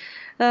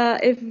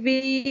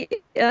calculate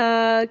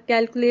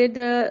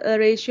the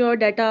ratio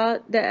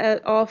data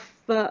of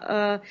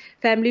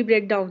family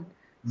breakdown,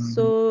 mhm.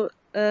 so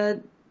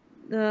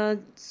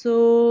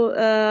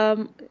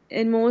so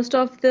in most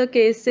of the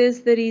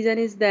cases, the reason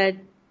is that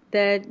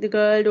the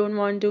girl don't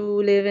want to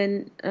live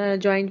in a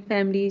joint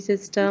family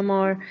system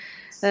or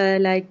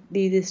like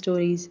these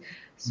stories.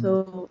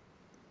 So.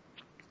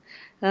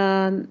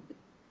 Um,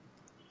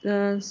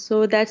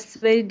 so that's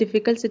very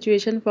difficult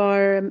situation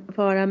for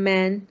a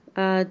man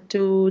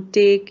to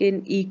take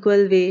in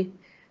equal way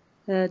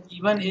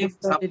even if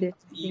probably suppose their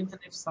things. even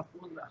if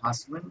suppose the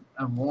husband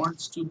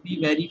wants to be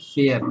very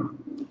fair,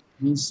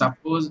 means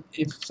suppose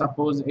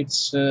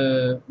it's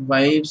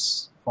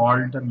wife's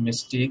fault or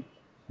mistake,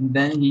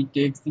 then he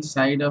takes the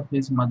side of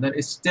his mother,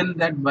 still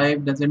that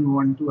wife doesn't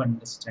want to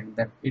understand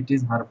that it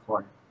is her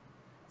fault.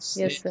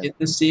 Yes, sir. In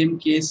the same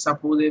case,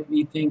 suppose if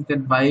he thinks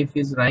that wife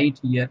is right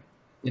here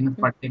in a Mm.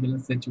 particular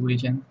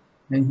situation,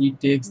 then he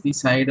takes the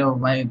side of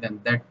wife, then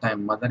that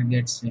time mother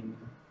gets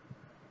angry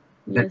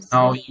that Yes,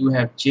 now sir. you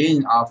have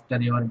changed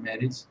after your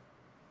marriage.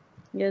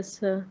 Yes,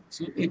 sir.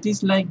 So it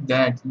is like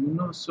that,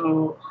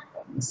 so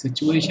the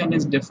situation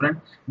is different,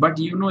 but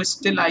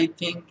still I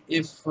think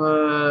if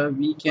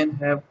we can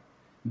have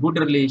good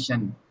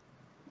relation,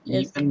 Yes.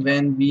 even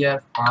when we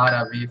are far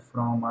away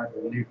from our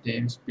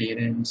relatives,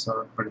 parents,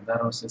 or brother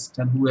or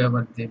sister,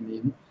 whoever they may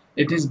be,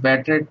 it is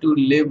better to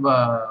live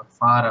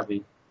far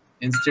away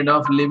instead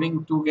of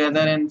living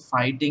together and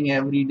fighting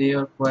every day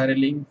or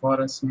quarreling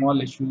for a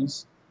small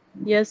issues.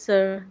 Yes,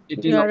 sir.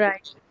 It You is are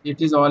right.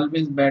 it is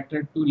always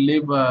better to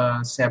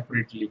live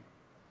separately.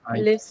 I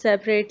Live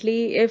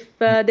separately if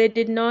they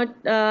did not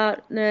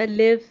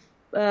live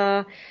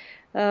uh,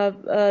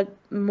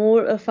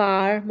 more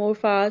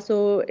far,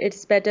 so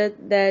it's better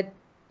that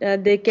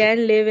they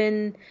can live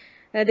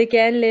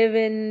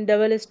in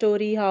double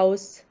story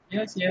house,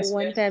 Yes, so yes,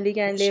 one yes. family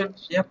can Portion, live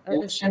yeah, separate.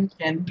 portion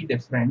can be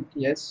different.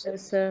 Yes,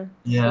 Yes, sir.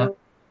 yeah,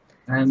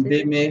 and So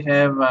they may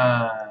have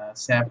a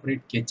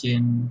separate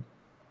kitchen,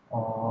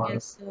 or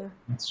yes, sir.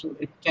 so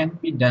it can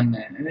be done.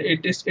 And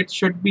it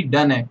should be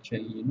done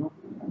actually.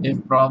 If Yes,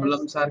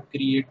 problems are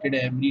created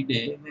every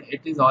day,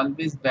 it is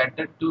always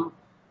better to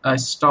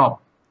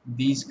stop.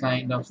 these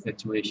kind of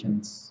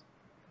situations.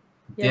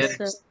 Yes,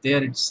 sir.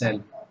 There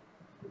itself.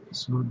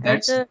 So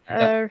And that's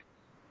sir,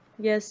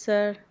 yes,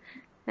 sir.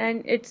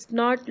 And it's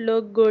not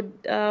look good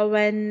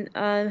when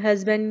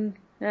husband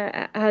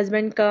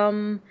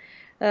come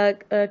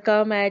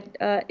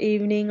at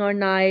evening or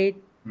night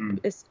Hmm.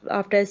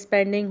 after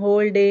spending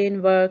whole day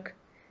in work.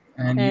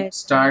 And you And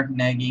start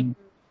nagging.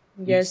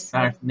 You yes,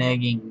 sir. start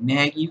nagging.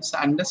 Nag. You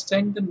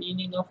understand the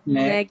meaning of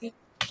nag? Nagging.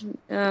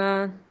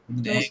 Uh,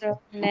 no, Nag. sir.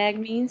 Nag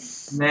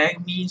means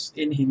Nag means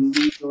in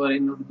Hindi or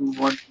in Urdu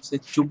what you say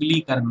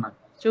chugli karna.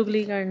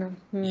 chugli karna.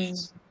 Hmm.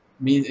 Yes.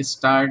 Means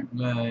start.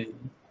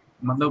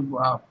 मतलब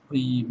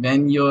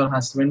when your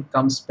husband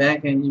comes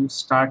back and you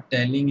start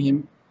telling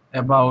him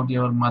about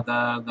your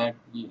mother, that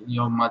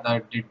your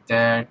mother did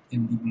that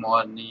in the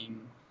morning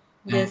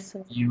and Yes,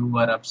 sir. you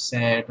were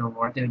upset or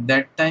what, at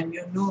that time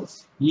you know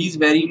he's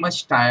very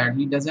much tired.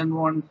 He doesn't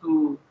want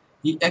to,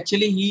 he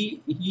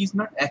actually he's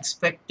not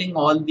expecting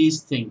all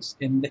these things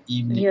in the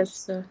evening Yes,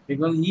 sir.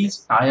 because he's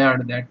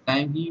tired that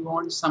time. He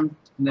wants some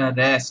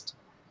rest.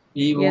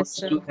 He Yes,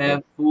 wants sir. to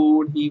have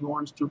food. He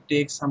wants to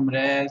take some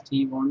rest.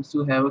 He wants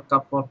to have a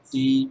cup of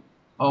tea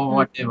or Hmm.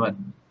 whatever.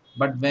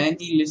 But when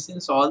he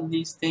listens all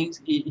these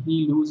things,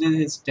 he loses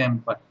his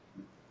temper.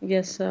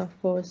 Yes, sir. Of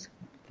course.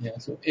 Yeah,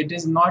 so it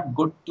is not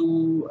good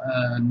to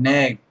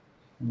nag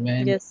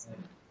when Yes.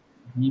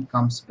 he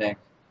comes back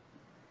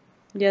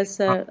Yes,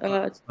 sir. after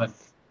his work.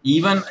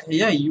 Even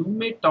yeah, you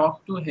may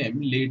talk to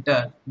him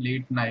later,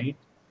 late night,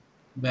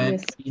 when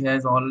Yes. he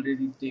has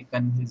already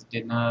taken his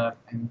dinner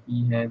and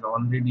he has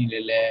already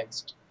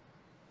relaxed.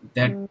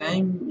 That Mm,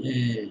 time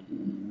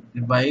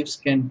the wives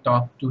can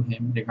talk to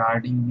him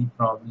regarding the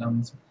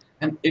problems,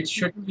 and it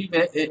should be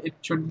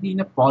in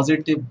a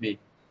positive way.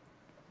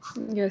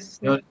 yes,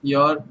 sir.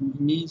 Your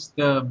means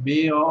the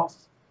way of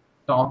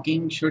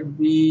talking should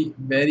be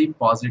very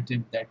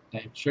positive. That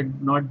time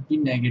should not be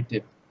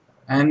negative,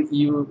 and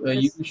you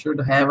Yes.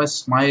 should have a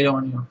smile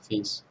on your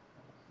face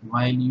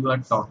while you are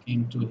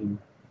talking to him.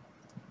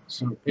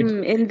 So it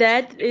In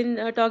that, in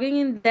talking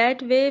in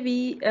that way,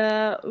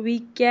 we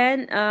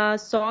can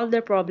solve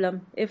the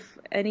problem if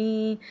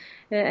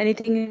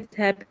anything is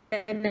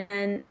happen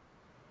and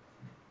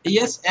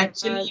yes,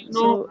 actually,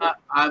 so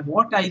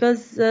what I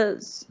because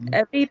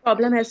every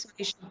problem has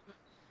solution.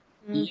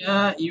 Mm,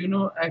 yeah,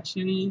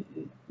 actually,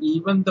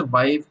 even the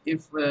wife,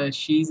 if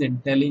she's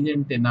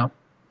intelligent enough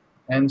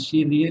and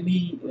she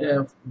really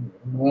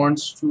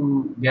wants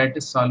to get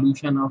a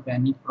solution of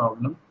any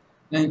problem,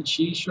 then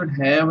she should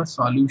have a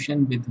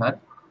solution with her,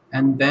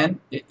 and then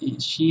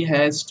she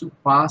has to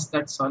pass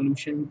that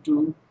solution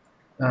to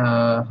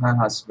her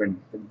husband.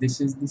 This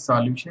is the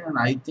solution, and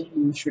I think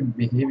you should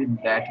behave in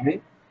that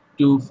way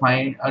to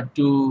find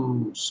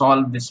to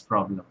solve this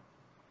problem.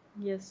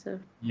 yes,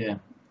 sir. Yeah.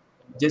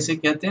 जैसे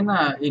कहते हैं ना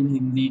इन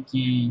हिंदी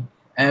की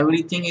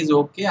everything is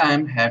okay, I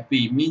am happy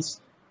means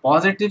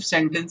positive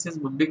sentences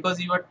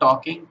because you are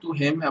talking to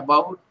him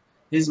about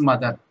his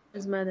mother,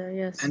 His mother,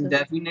 yes, and sir.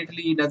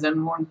 definitely he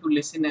doesn't want to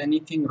listen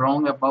anything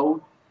wrong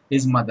about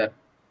his mother.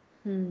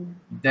 Hmm.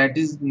 That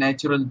is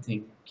natural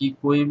thing कि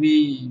कोई भी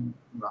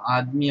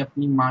आदमी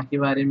अपनी माँ के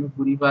बारे में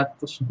बुरी बात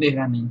तो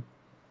सुनेगा नहीं.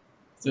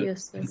 So,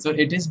 Yes, sir. so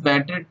it is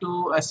better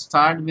to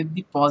start with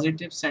the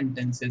positive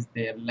sentences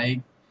there,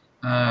 like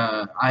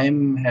I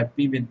am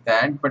happy with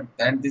that, but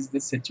that is the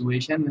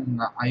situation,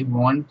 and I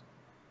want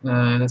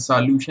the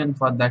solution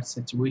for that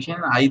situation.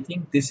 I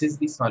think this is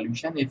the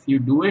solution. If you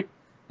do it,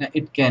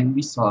 it can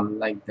be solved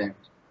like that.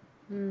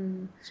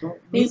 Hmm. So,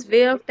 Means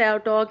way of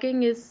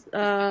talking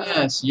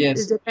yes,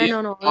 yes, is way depend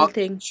of on all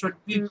talking thing. should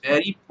be Hmm.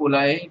 very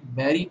polite,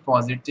 very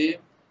positive,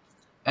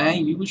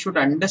 and you should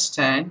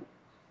understand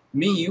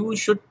me. You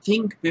should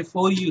think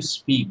before you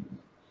speak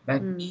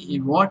that Hmm.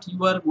 what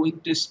you are going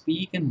to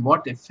speak and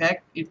what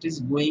effect it is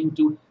going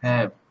to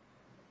have.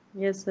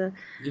 Yes, sir.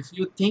 If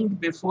you think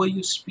before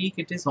you speak,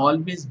 it is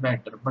always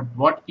better. But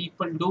what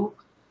people do,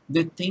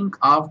 they think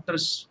after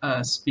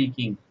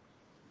speaking.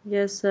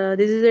 Yes,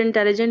 this is an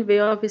intelligent way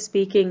of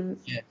speaking.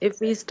 Yeah, If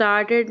we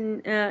start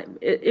in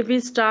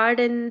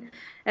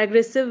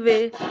aggressive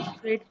way,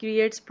 so it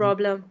creates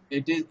problem.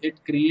 it is.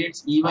 It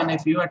creates, even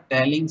if you are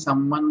telling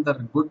someone the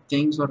good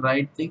things or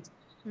right things,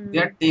 they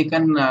are Hmm.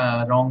 taken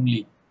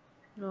wrongly.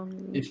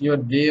 Wrongly. If your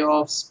way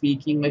of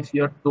speaking, if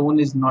your tone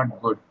is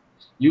not good,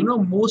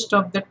 most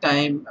of the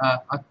time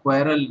a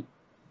quarrel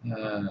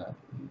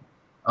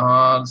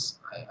uh,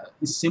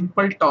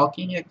 simple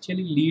talking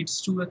actually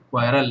leads to a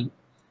quarrel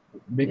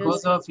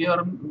because Yes. of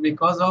your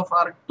because of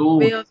our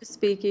tone. Way of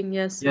speaking.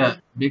 Yes, Yeah,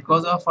 sir.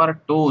 because of our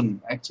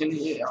tone.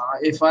 Actually,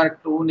 if our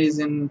tone is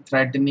in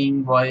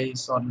threatening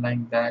voice or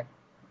like that,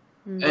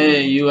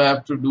 hey, Hmm. you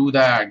have to do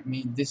that. I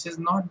mean, this is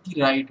not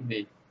the right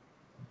way.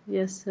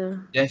 Yes,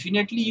 sir.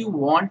 Definitely, you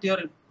want your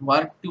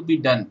work to be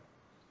done,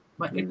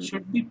 but it Hmm.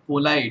 should be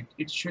polite.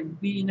 It should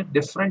be in a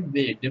different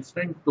way,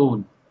 different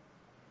tone.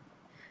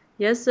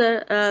 Yes,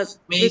 sir.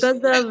 Makes Because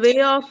the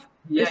way actually, of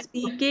yeah,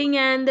 speaking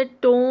and the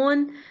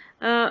tone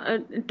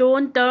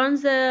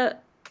turns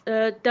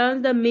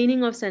the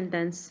meaning of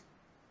sentence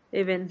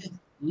even.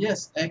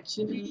 yes,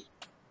 actually, Mm.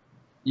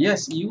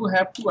 Yes, you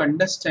have to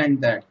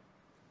understand that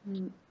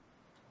Hmm.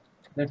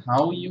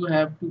 how you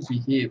have to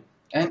behave.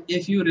 And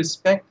if you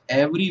respect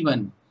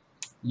everyone,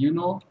 you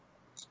know,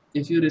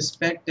 if you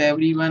respect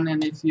everyone,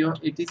 and if your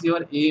it is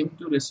your aim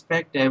to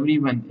respect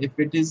everyone, if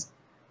it is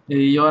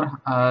your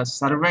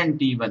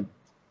servant even,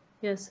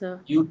 Yes, sir.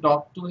 you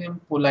talk to him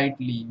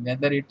politely,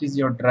 whether it is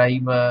your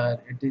driver,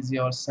 it is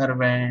your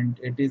servant,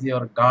 it is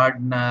your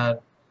gardener,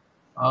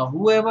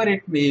 whoever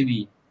it may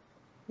be.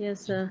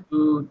 Yes, sir.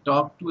 To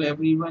talk to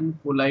everyone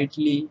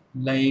politely,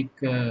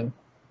 like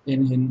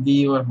in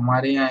Hindi, और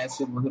हमारे यहाँ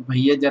ऐसे बोलते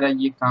भैया जरा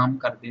ये काम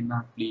कर देना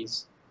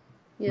प्लीज.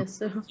 तो Yes,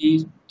 sir.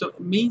 तो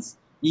means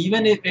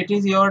even if it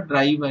is your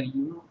driver,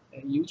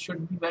 you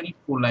should be very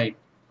polite.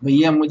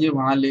 भैया मुझे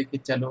वहां लेके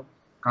चलो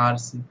कार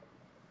से.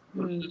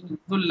 Hmm.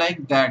 तो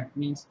like that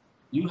means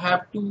you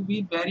have to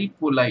be very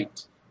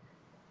polite,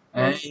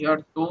 and Yes. your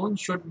tone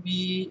should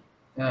be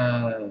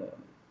uh,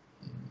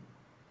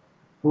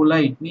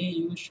 polite.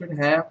 Means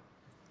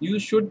you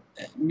should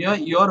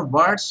your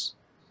words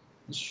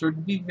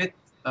should be with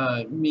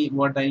me,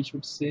 what I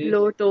should say,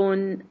 Low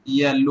tone,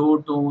 yeah, low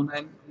tone,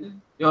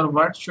 and your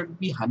words should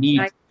be honeyed.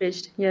 high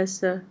pitched. Yes,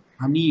 sir.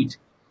 Honeyed.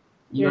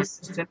 You Yes.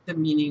 understand the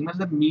meaning?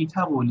 मतलब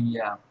मीठा बोलिए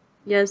आप.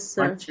 Yes,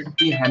 sir. Words should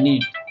be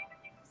honeyed.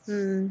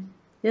 Hmm.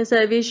 Yes,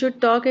 sir. We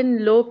should talk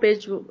in low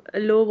pitch,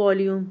 low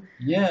volume.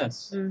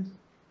 Yes, Hmm.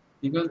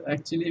 because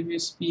actually if you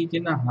speak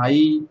in a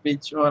high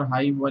pitch or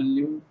high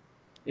volume,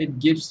 it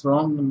gives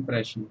wrong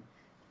impression.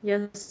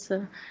 Yes,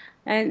 sir.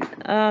 And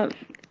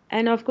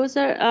and of course,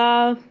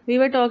 sir, we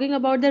were talking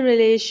about the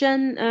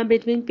relation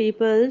between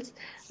peoples.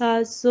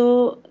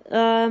 So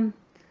uh,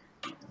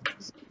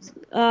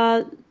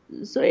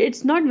 so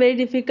it's not very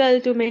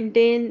difficult to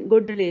maintain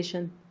good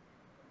relation.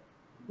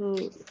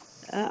 So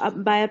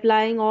by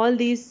applying all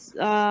these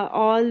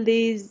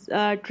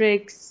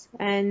tricks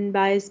and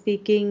by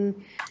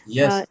speaking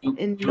Yes,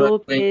 in you are low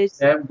going pitch.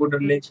 to have good Mm,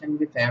 relation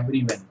with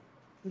everyone.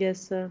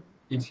 yes, sir.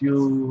 If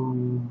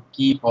you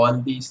keep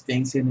all these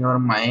things in your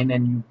mind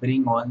and you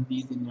bring all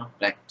these in your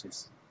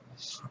practice,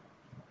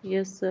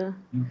 Yes, sir.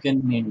 you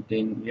can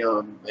maintain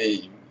your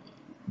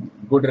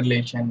good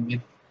relation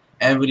with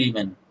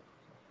everyone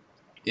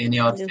in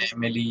your Yes.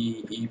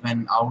 family,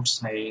 even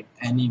outside,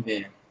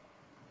 anywhere.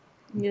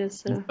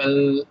 Yes, sir.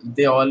 People,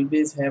 they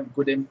always have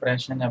good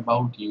impression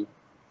about you.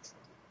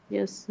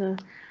 Yes, sir.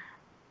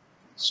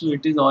 So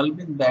it is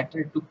always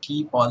better to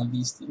keep all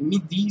these things. I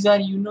mean, these are,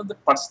 the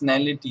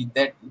personality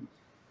that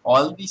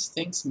all these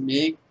things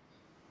make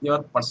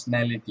your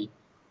personality.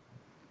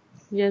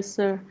 Yes,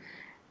 sir.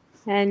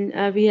 And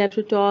we have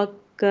to talk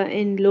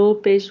in low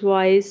pitched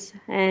voice,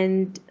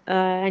 and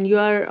you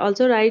are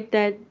also right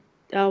that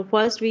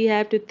first we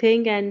have to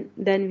think and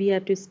then we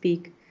have to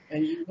speak.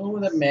 And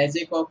the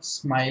magic of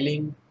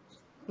smiling,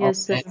 of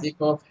Yes, sir. magic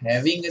of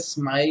having a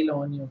smile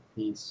on your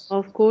face.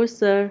 Of course,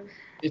 sir.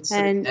 It's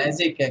a And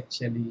magic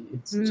actually.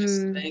 It's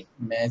just mm, like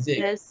magic.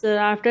 yes, sir.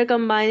 After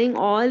combining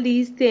all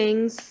these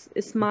things,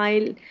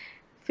 smiley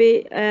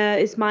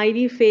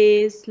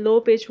face,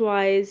 low pitch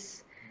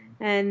voice,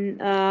 and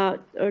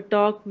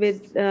talk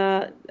with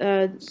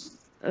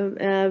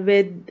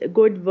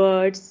good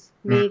words,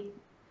 Hmm.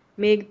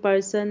 make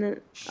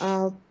person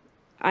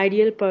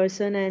ideal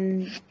person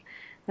and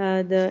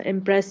the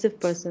impressive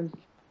person.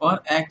 Or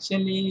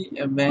actually,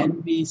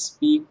 when we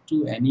speak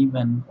to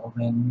anyone or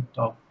when we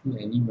talk to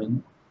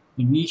anyone,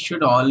 we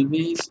should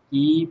always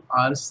keep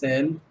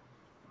ourselves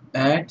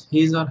at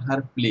his or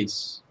her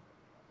place.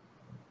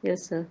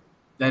 Yes, sir.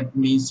 That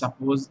means,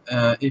 suppose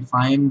if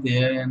I am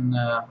there, and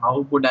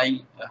how would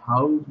I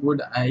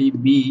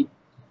be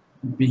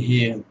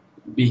behaved?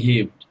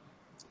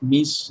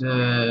 Means,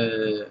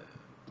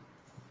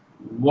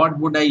 what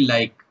would I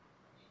like,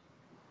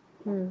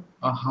 Hmm.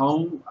 or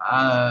how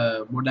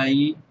would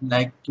I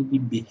like to be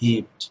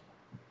behaved?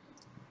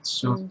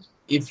 So Hmm.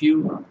 if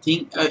you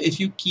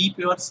keep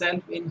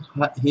yourself in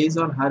his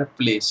or her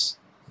place,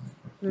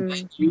 then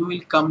Hmm. you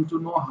will come to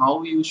know how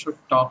you should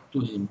talk to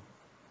him.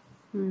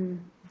 Hmm.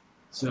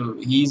 So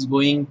he's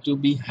going to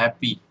be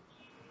happy.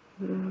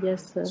 Hmm.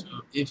 Yes, sir. So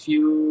if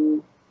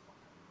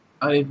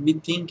we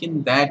think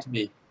in that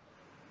way,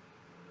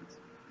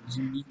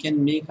 we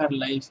can make our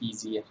life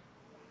easier.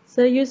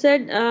 So you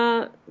said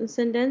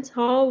sentence,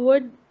 how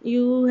would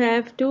you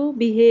have to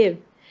behave?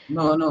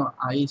 No, no,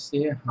 I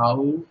say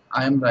how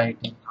I am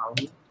writing. How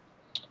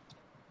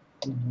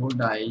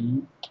would I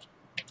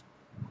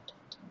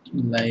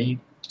like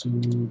to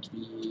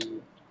be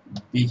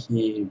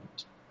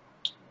behaved?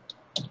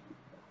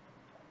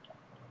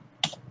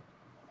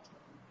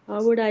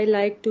 How would I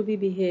like to be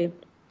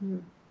behaved? Hmm.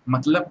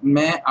 मतलब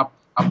मैं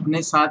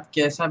अपने साथ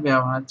कैसा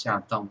व्यवहार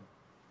चाहता हूँ.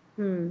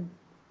 Hmm.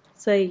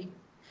 Say.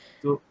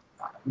 So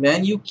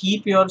when you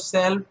keep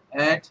yourself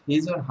at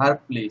his or her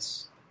place,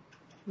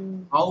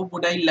 Hmm. how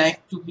would I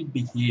like to be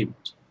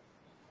behaved?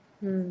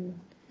 Hmm.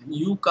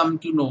 You come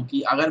to know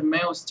कि अगर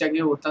मैं उस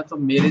जगह होता तो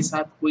मेरे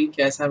साथ कोई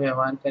कैसा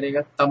व्यवहार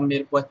करेगा तब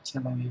मेरे को अच्छा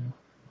लगेगा.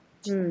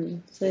 Hmm.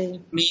 Say.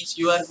 Means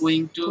you are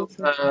going to Yes,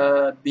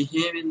 sir.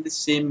 behave in the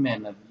same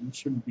manner. You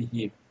should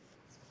behave.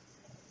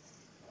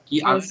 कि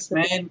Yes, अगर sir.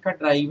 मैं इनका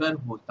ड्राइवर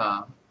होता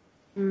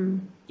Hmm.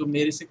 तो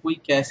मेरे से कोई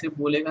कैसे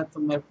बोलेगा तो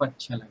मेरे को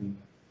अच्छा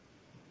लगेगा,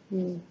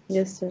 Hmm.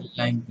 Yes, sir.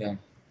 Like that.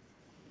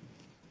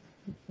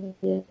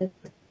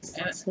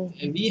 Yes, sir.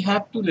 And we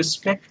have to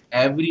respect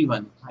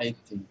everyone, I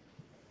think.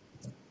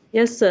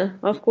 Yes, sir.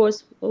 Of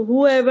course.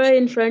 Whoever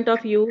in front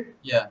of you,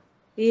 Yeah,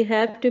 we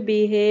have to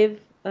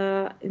behave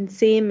in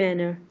same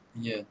manner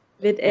yeah,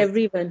 with as,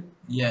 everyone.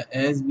 yeah,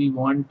 as we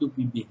want to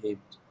be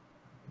behaved.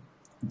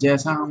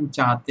 जैसा हम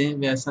चाहते हैं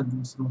वैसा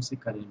दूसरों से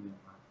करेंगे.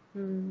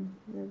 Hmm.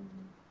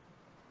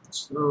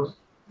 So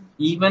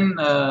even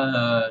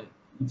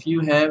if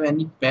you have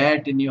any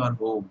pet in your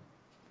home,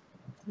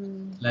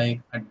 Hmm.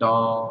 like a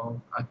dog,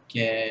 a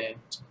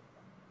cat,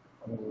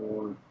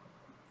 or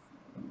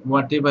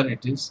whatever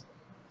it is,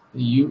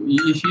 you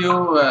if you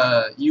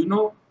you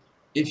know,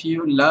 if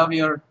you love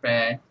your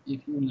pet,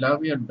 if you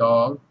love your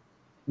dog,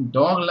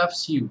 dog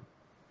loves you.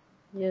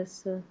 Yes,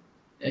 sir.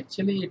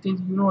 Actually, it is,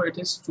 you know, it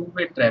is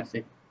two-way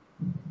traffic.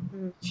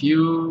 Hmm. If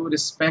you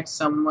respect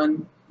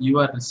someone, you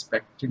are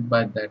respected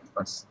by that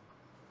person.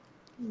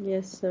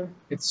 Yes, sir.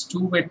 It's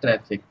two-way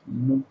traffic, you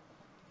know.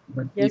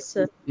 But Yes,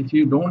 sir. if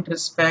you don't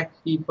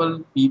respect people,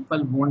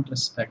 people won't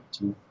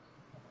respect you.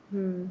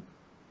 Hmm.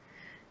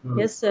 So,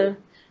 Yes, sir.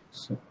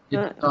 so it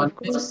is Of always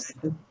course,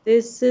 better.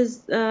 this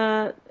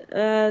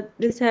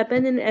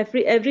happen in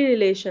every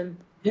relation.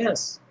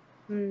 Yes.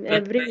 But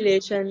Every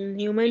relation, you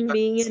human are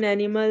being and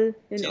animal,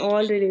 in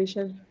all children,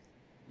 relation.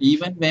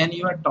 even when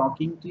you are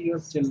talking to your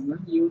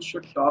children, you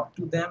should talk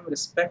to them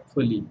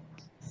respectfully,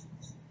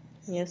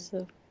 Yes,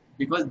 sir.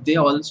 because they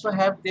also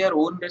have their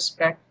own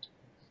respect.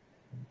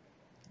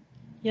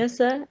 Yes,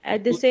 sir.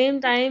 At the same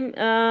time,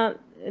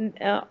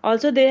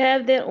 also they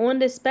have their own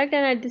respect,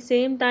 and at the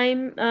same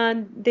time,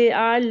 they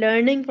are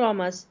learning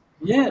from us.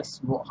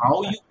 Yes,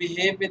 how Uh, you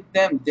behave with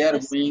them, they are yes,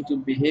 going to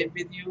behave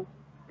with you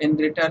in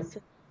return. yes,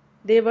 sir.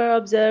 They were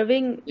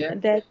observing Yeah.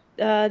 that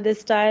the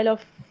style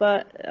of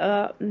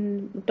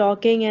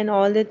talking and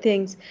all the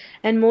things,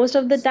 and most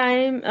of the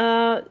time,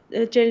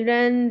 the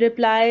children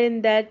reply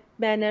in that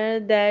manner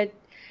that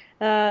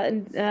uh,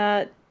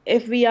 uh,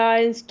 if we are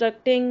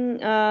instructing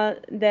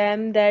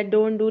them that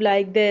don't do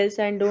like this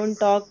and don't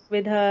talk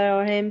with her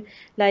or him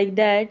like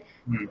that,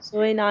 Hmm.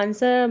 so in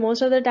answer,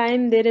 most of the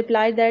time they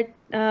reply that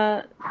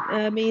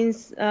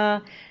means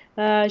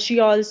she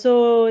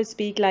also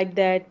speak like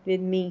that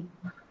with me.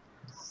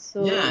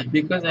 Yeah, So,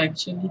 because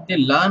actually they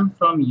learn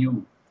from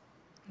you.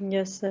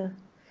 yes, sir.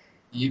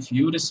 If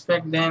you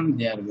respect them,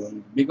 they are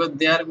going, because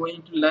they are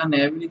going to learn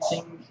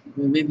everything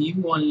with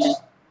you only.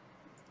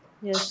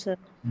 Yes, sir.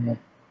 Yeah.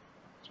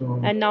 So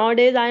And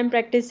nowadays, I'm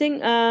practicing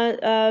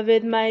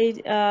with my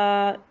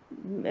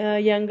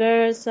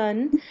younger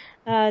son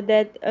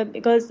that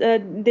because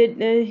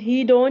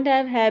he don't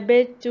have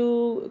habit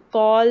to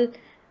call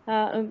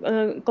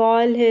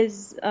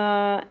his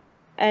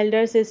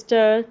elder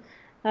sister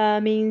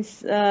means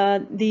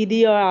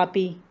Didi or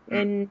Api. mhm.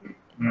 In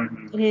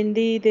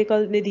Hindi, they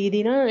call the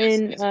Didi, na?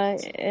 Yes, yes,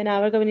 yes. In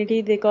our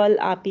community, they call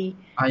Api.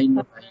 I Uh,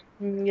 know.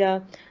 yeah.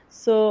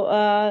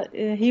 So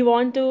he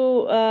want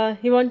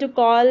to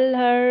call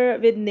her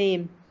with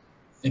name.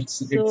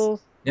 It's So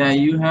yeah.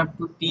 You have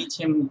to teach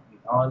him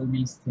all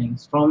these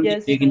things from the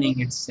yes, sir.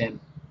 beginning itself.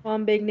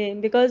 From big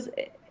name because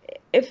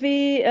if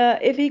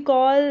we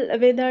call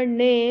with her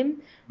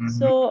name, Hmm.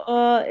 so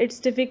it's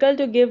difficult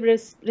to give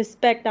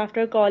respect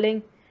after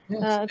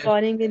Yes,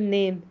 calling with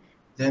name.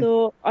 that,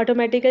 So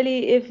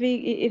automatically, if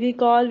we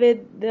call with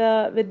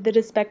the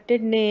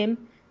respected name,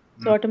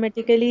 so mm.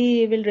 automatically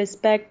he will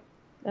respect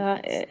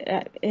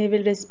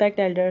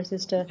elder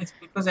sister. Yes,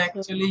 because So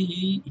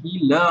actually he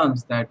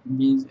learns that,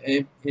 means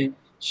if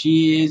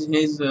she is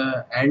his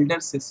elder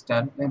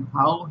sister, then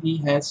how he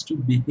has to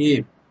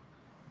behave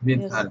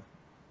with yes, her.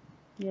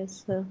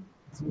 yes, sir.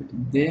 So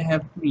they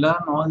have to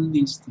learn all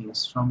these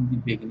things from the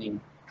beginning.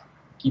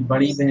 कि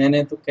बड़ी Yes, बहन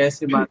है तो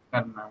कैसे बात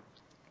करना है.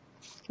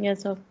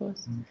 yes, of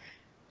course.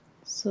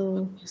 So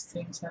So these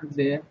things are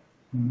there.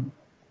 Hmm.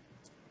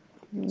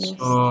 yes,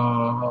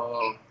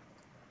 So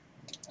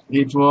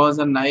it was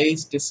a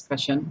nice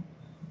discussion,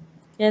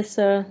 yes,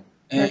 sir.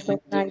 That and was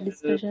a nice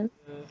discussion.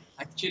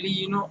 actually,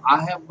 you know,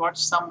 I have got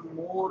some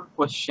more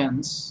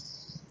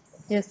questions,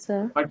 Yes,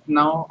 sir. but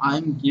now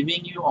I'm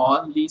giving you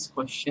all these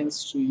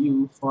questions to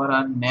you for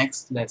our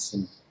next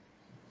lesson.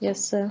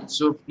 Yes, sir.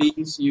 So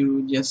please,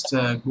 you just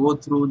go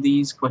through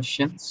these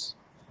questions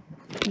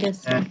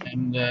Yes, sir.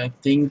 and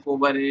think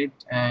over it,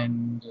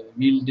 and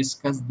we'll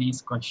discuss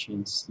these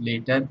questions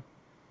later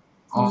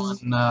Mm.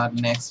 on our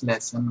next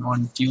lesson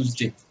on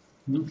Tuesday.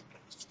 Hmm?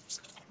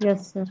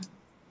 Yes, sir.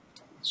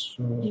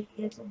 So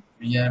Yes, sir.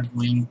 we are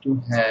going to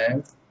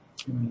have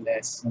a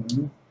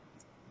lesson.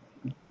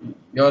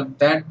 Your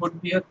that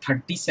would be a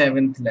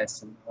 37th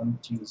lesson on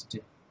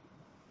Tuesday.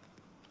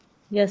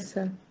 Yes,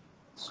 sir.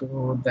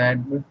 So that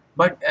would,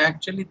 but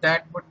actually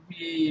that would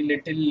be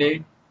little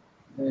late.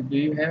 Do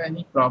you have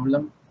any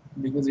problem?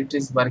 Because it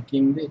is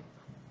working day.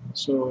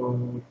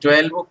 So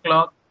 12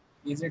 o'clock,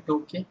 is it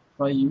okay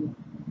for you?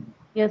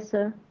 Yes,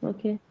 sir.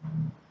 Okay.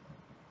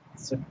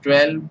 So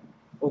 12.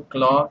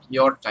 o'clock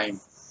your time.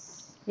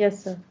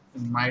 Yes, sir.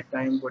 And my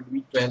time would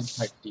be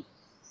 12:30.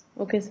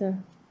 Okay, sir.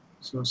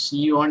 So see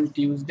you on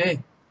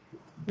Tuesday.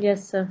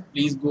 Yes, sir.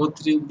 Please go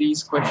through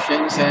these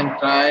questions and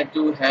try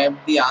to have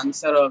the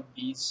answer of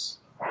these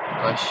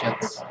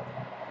questions.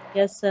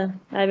 Yes, sir.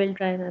 I will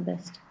try my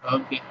best.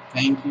 Okay,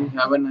 thank you.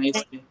 Have a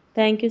nice day.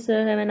 Thank you,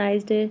 sir. Have a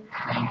nice day.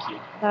 Thank you.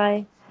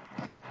 Bye.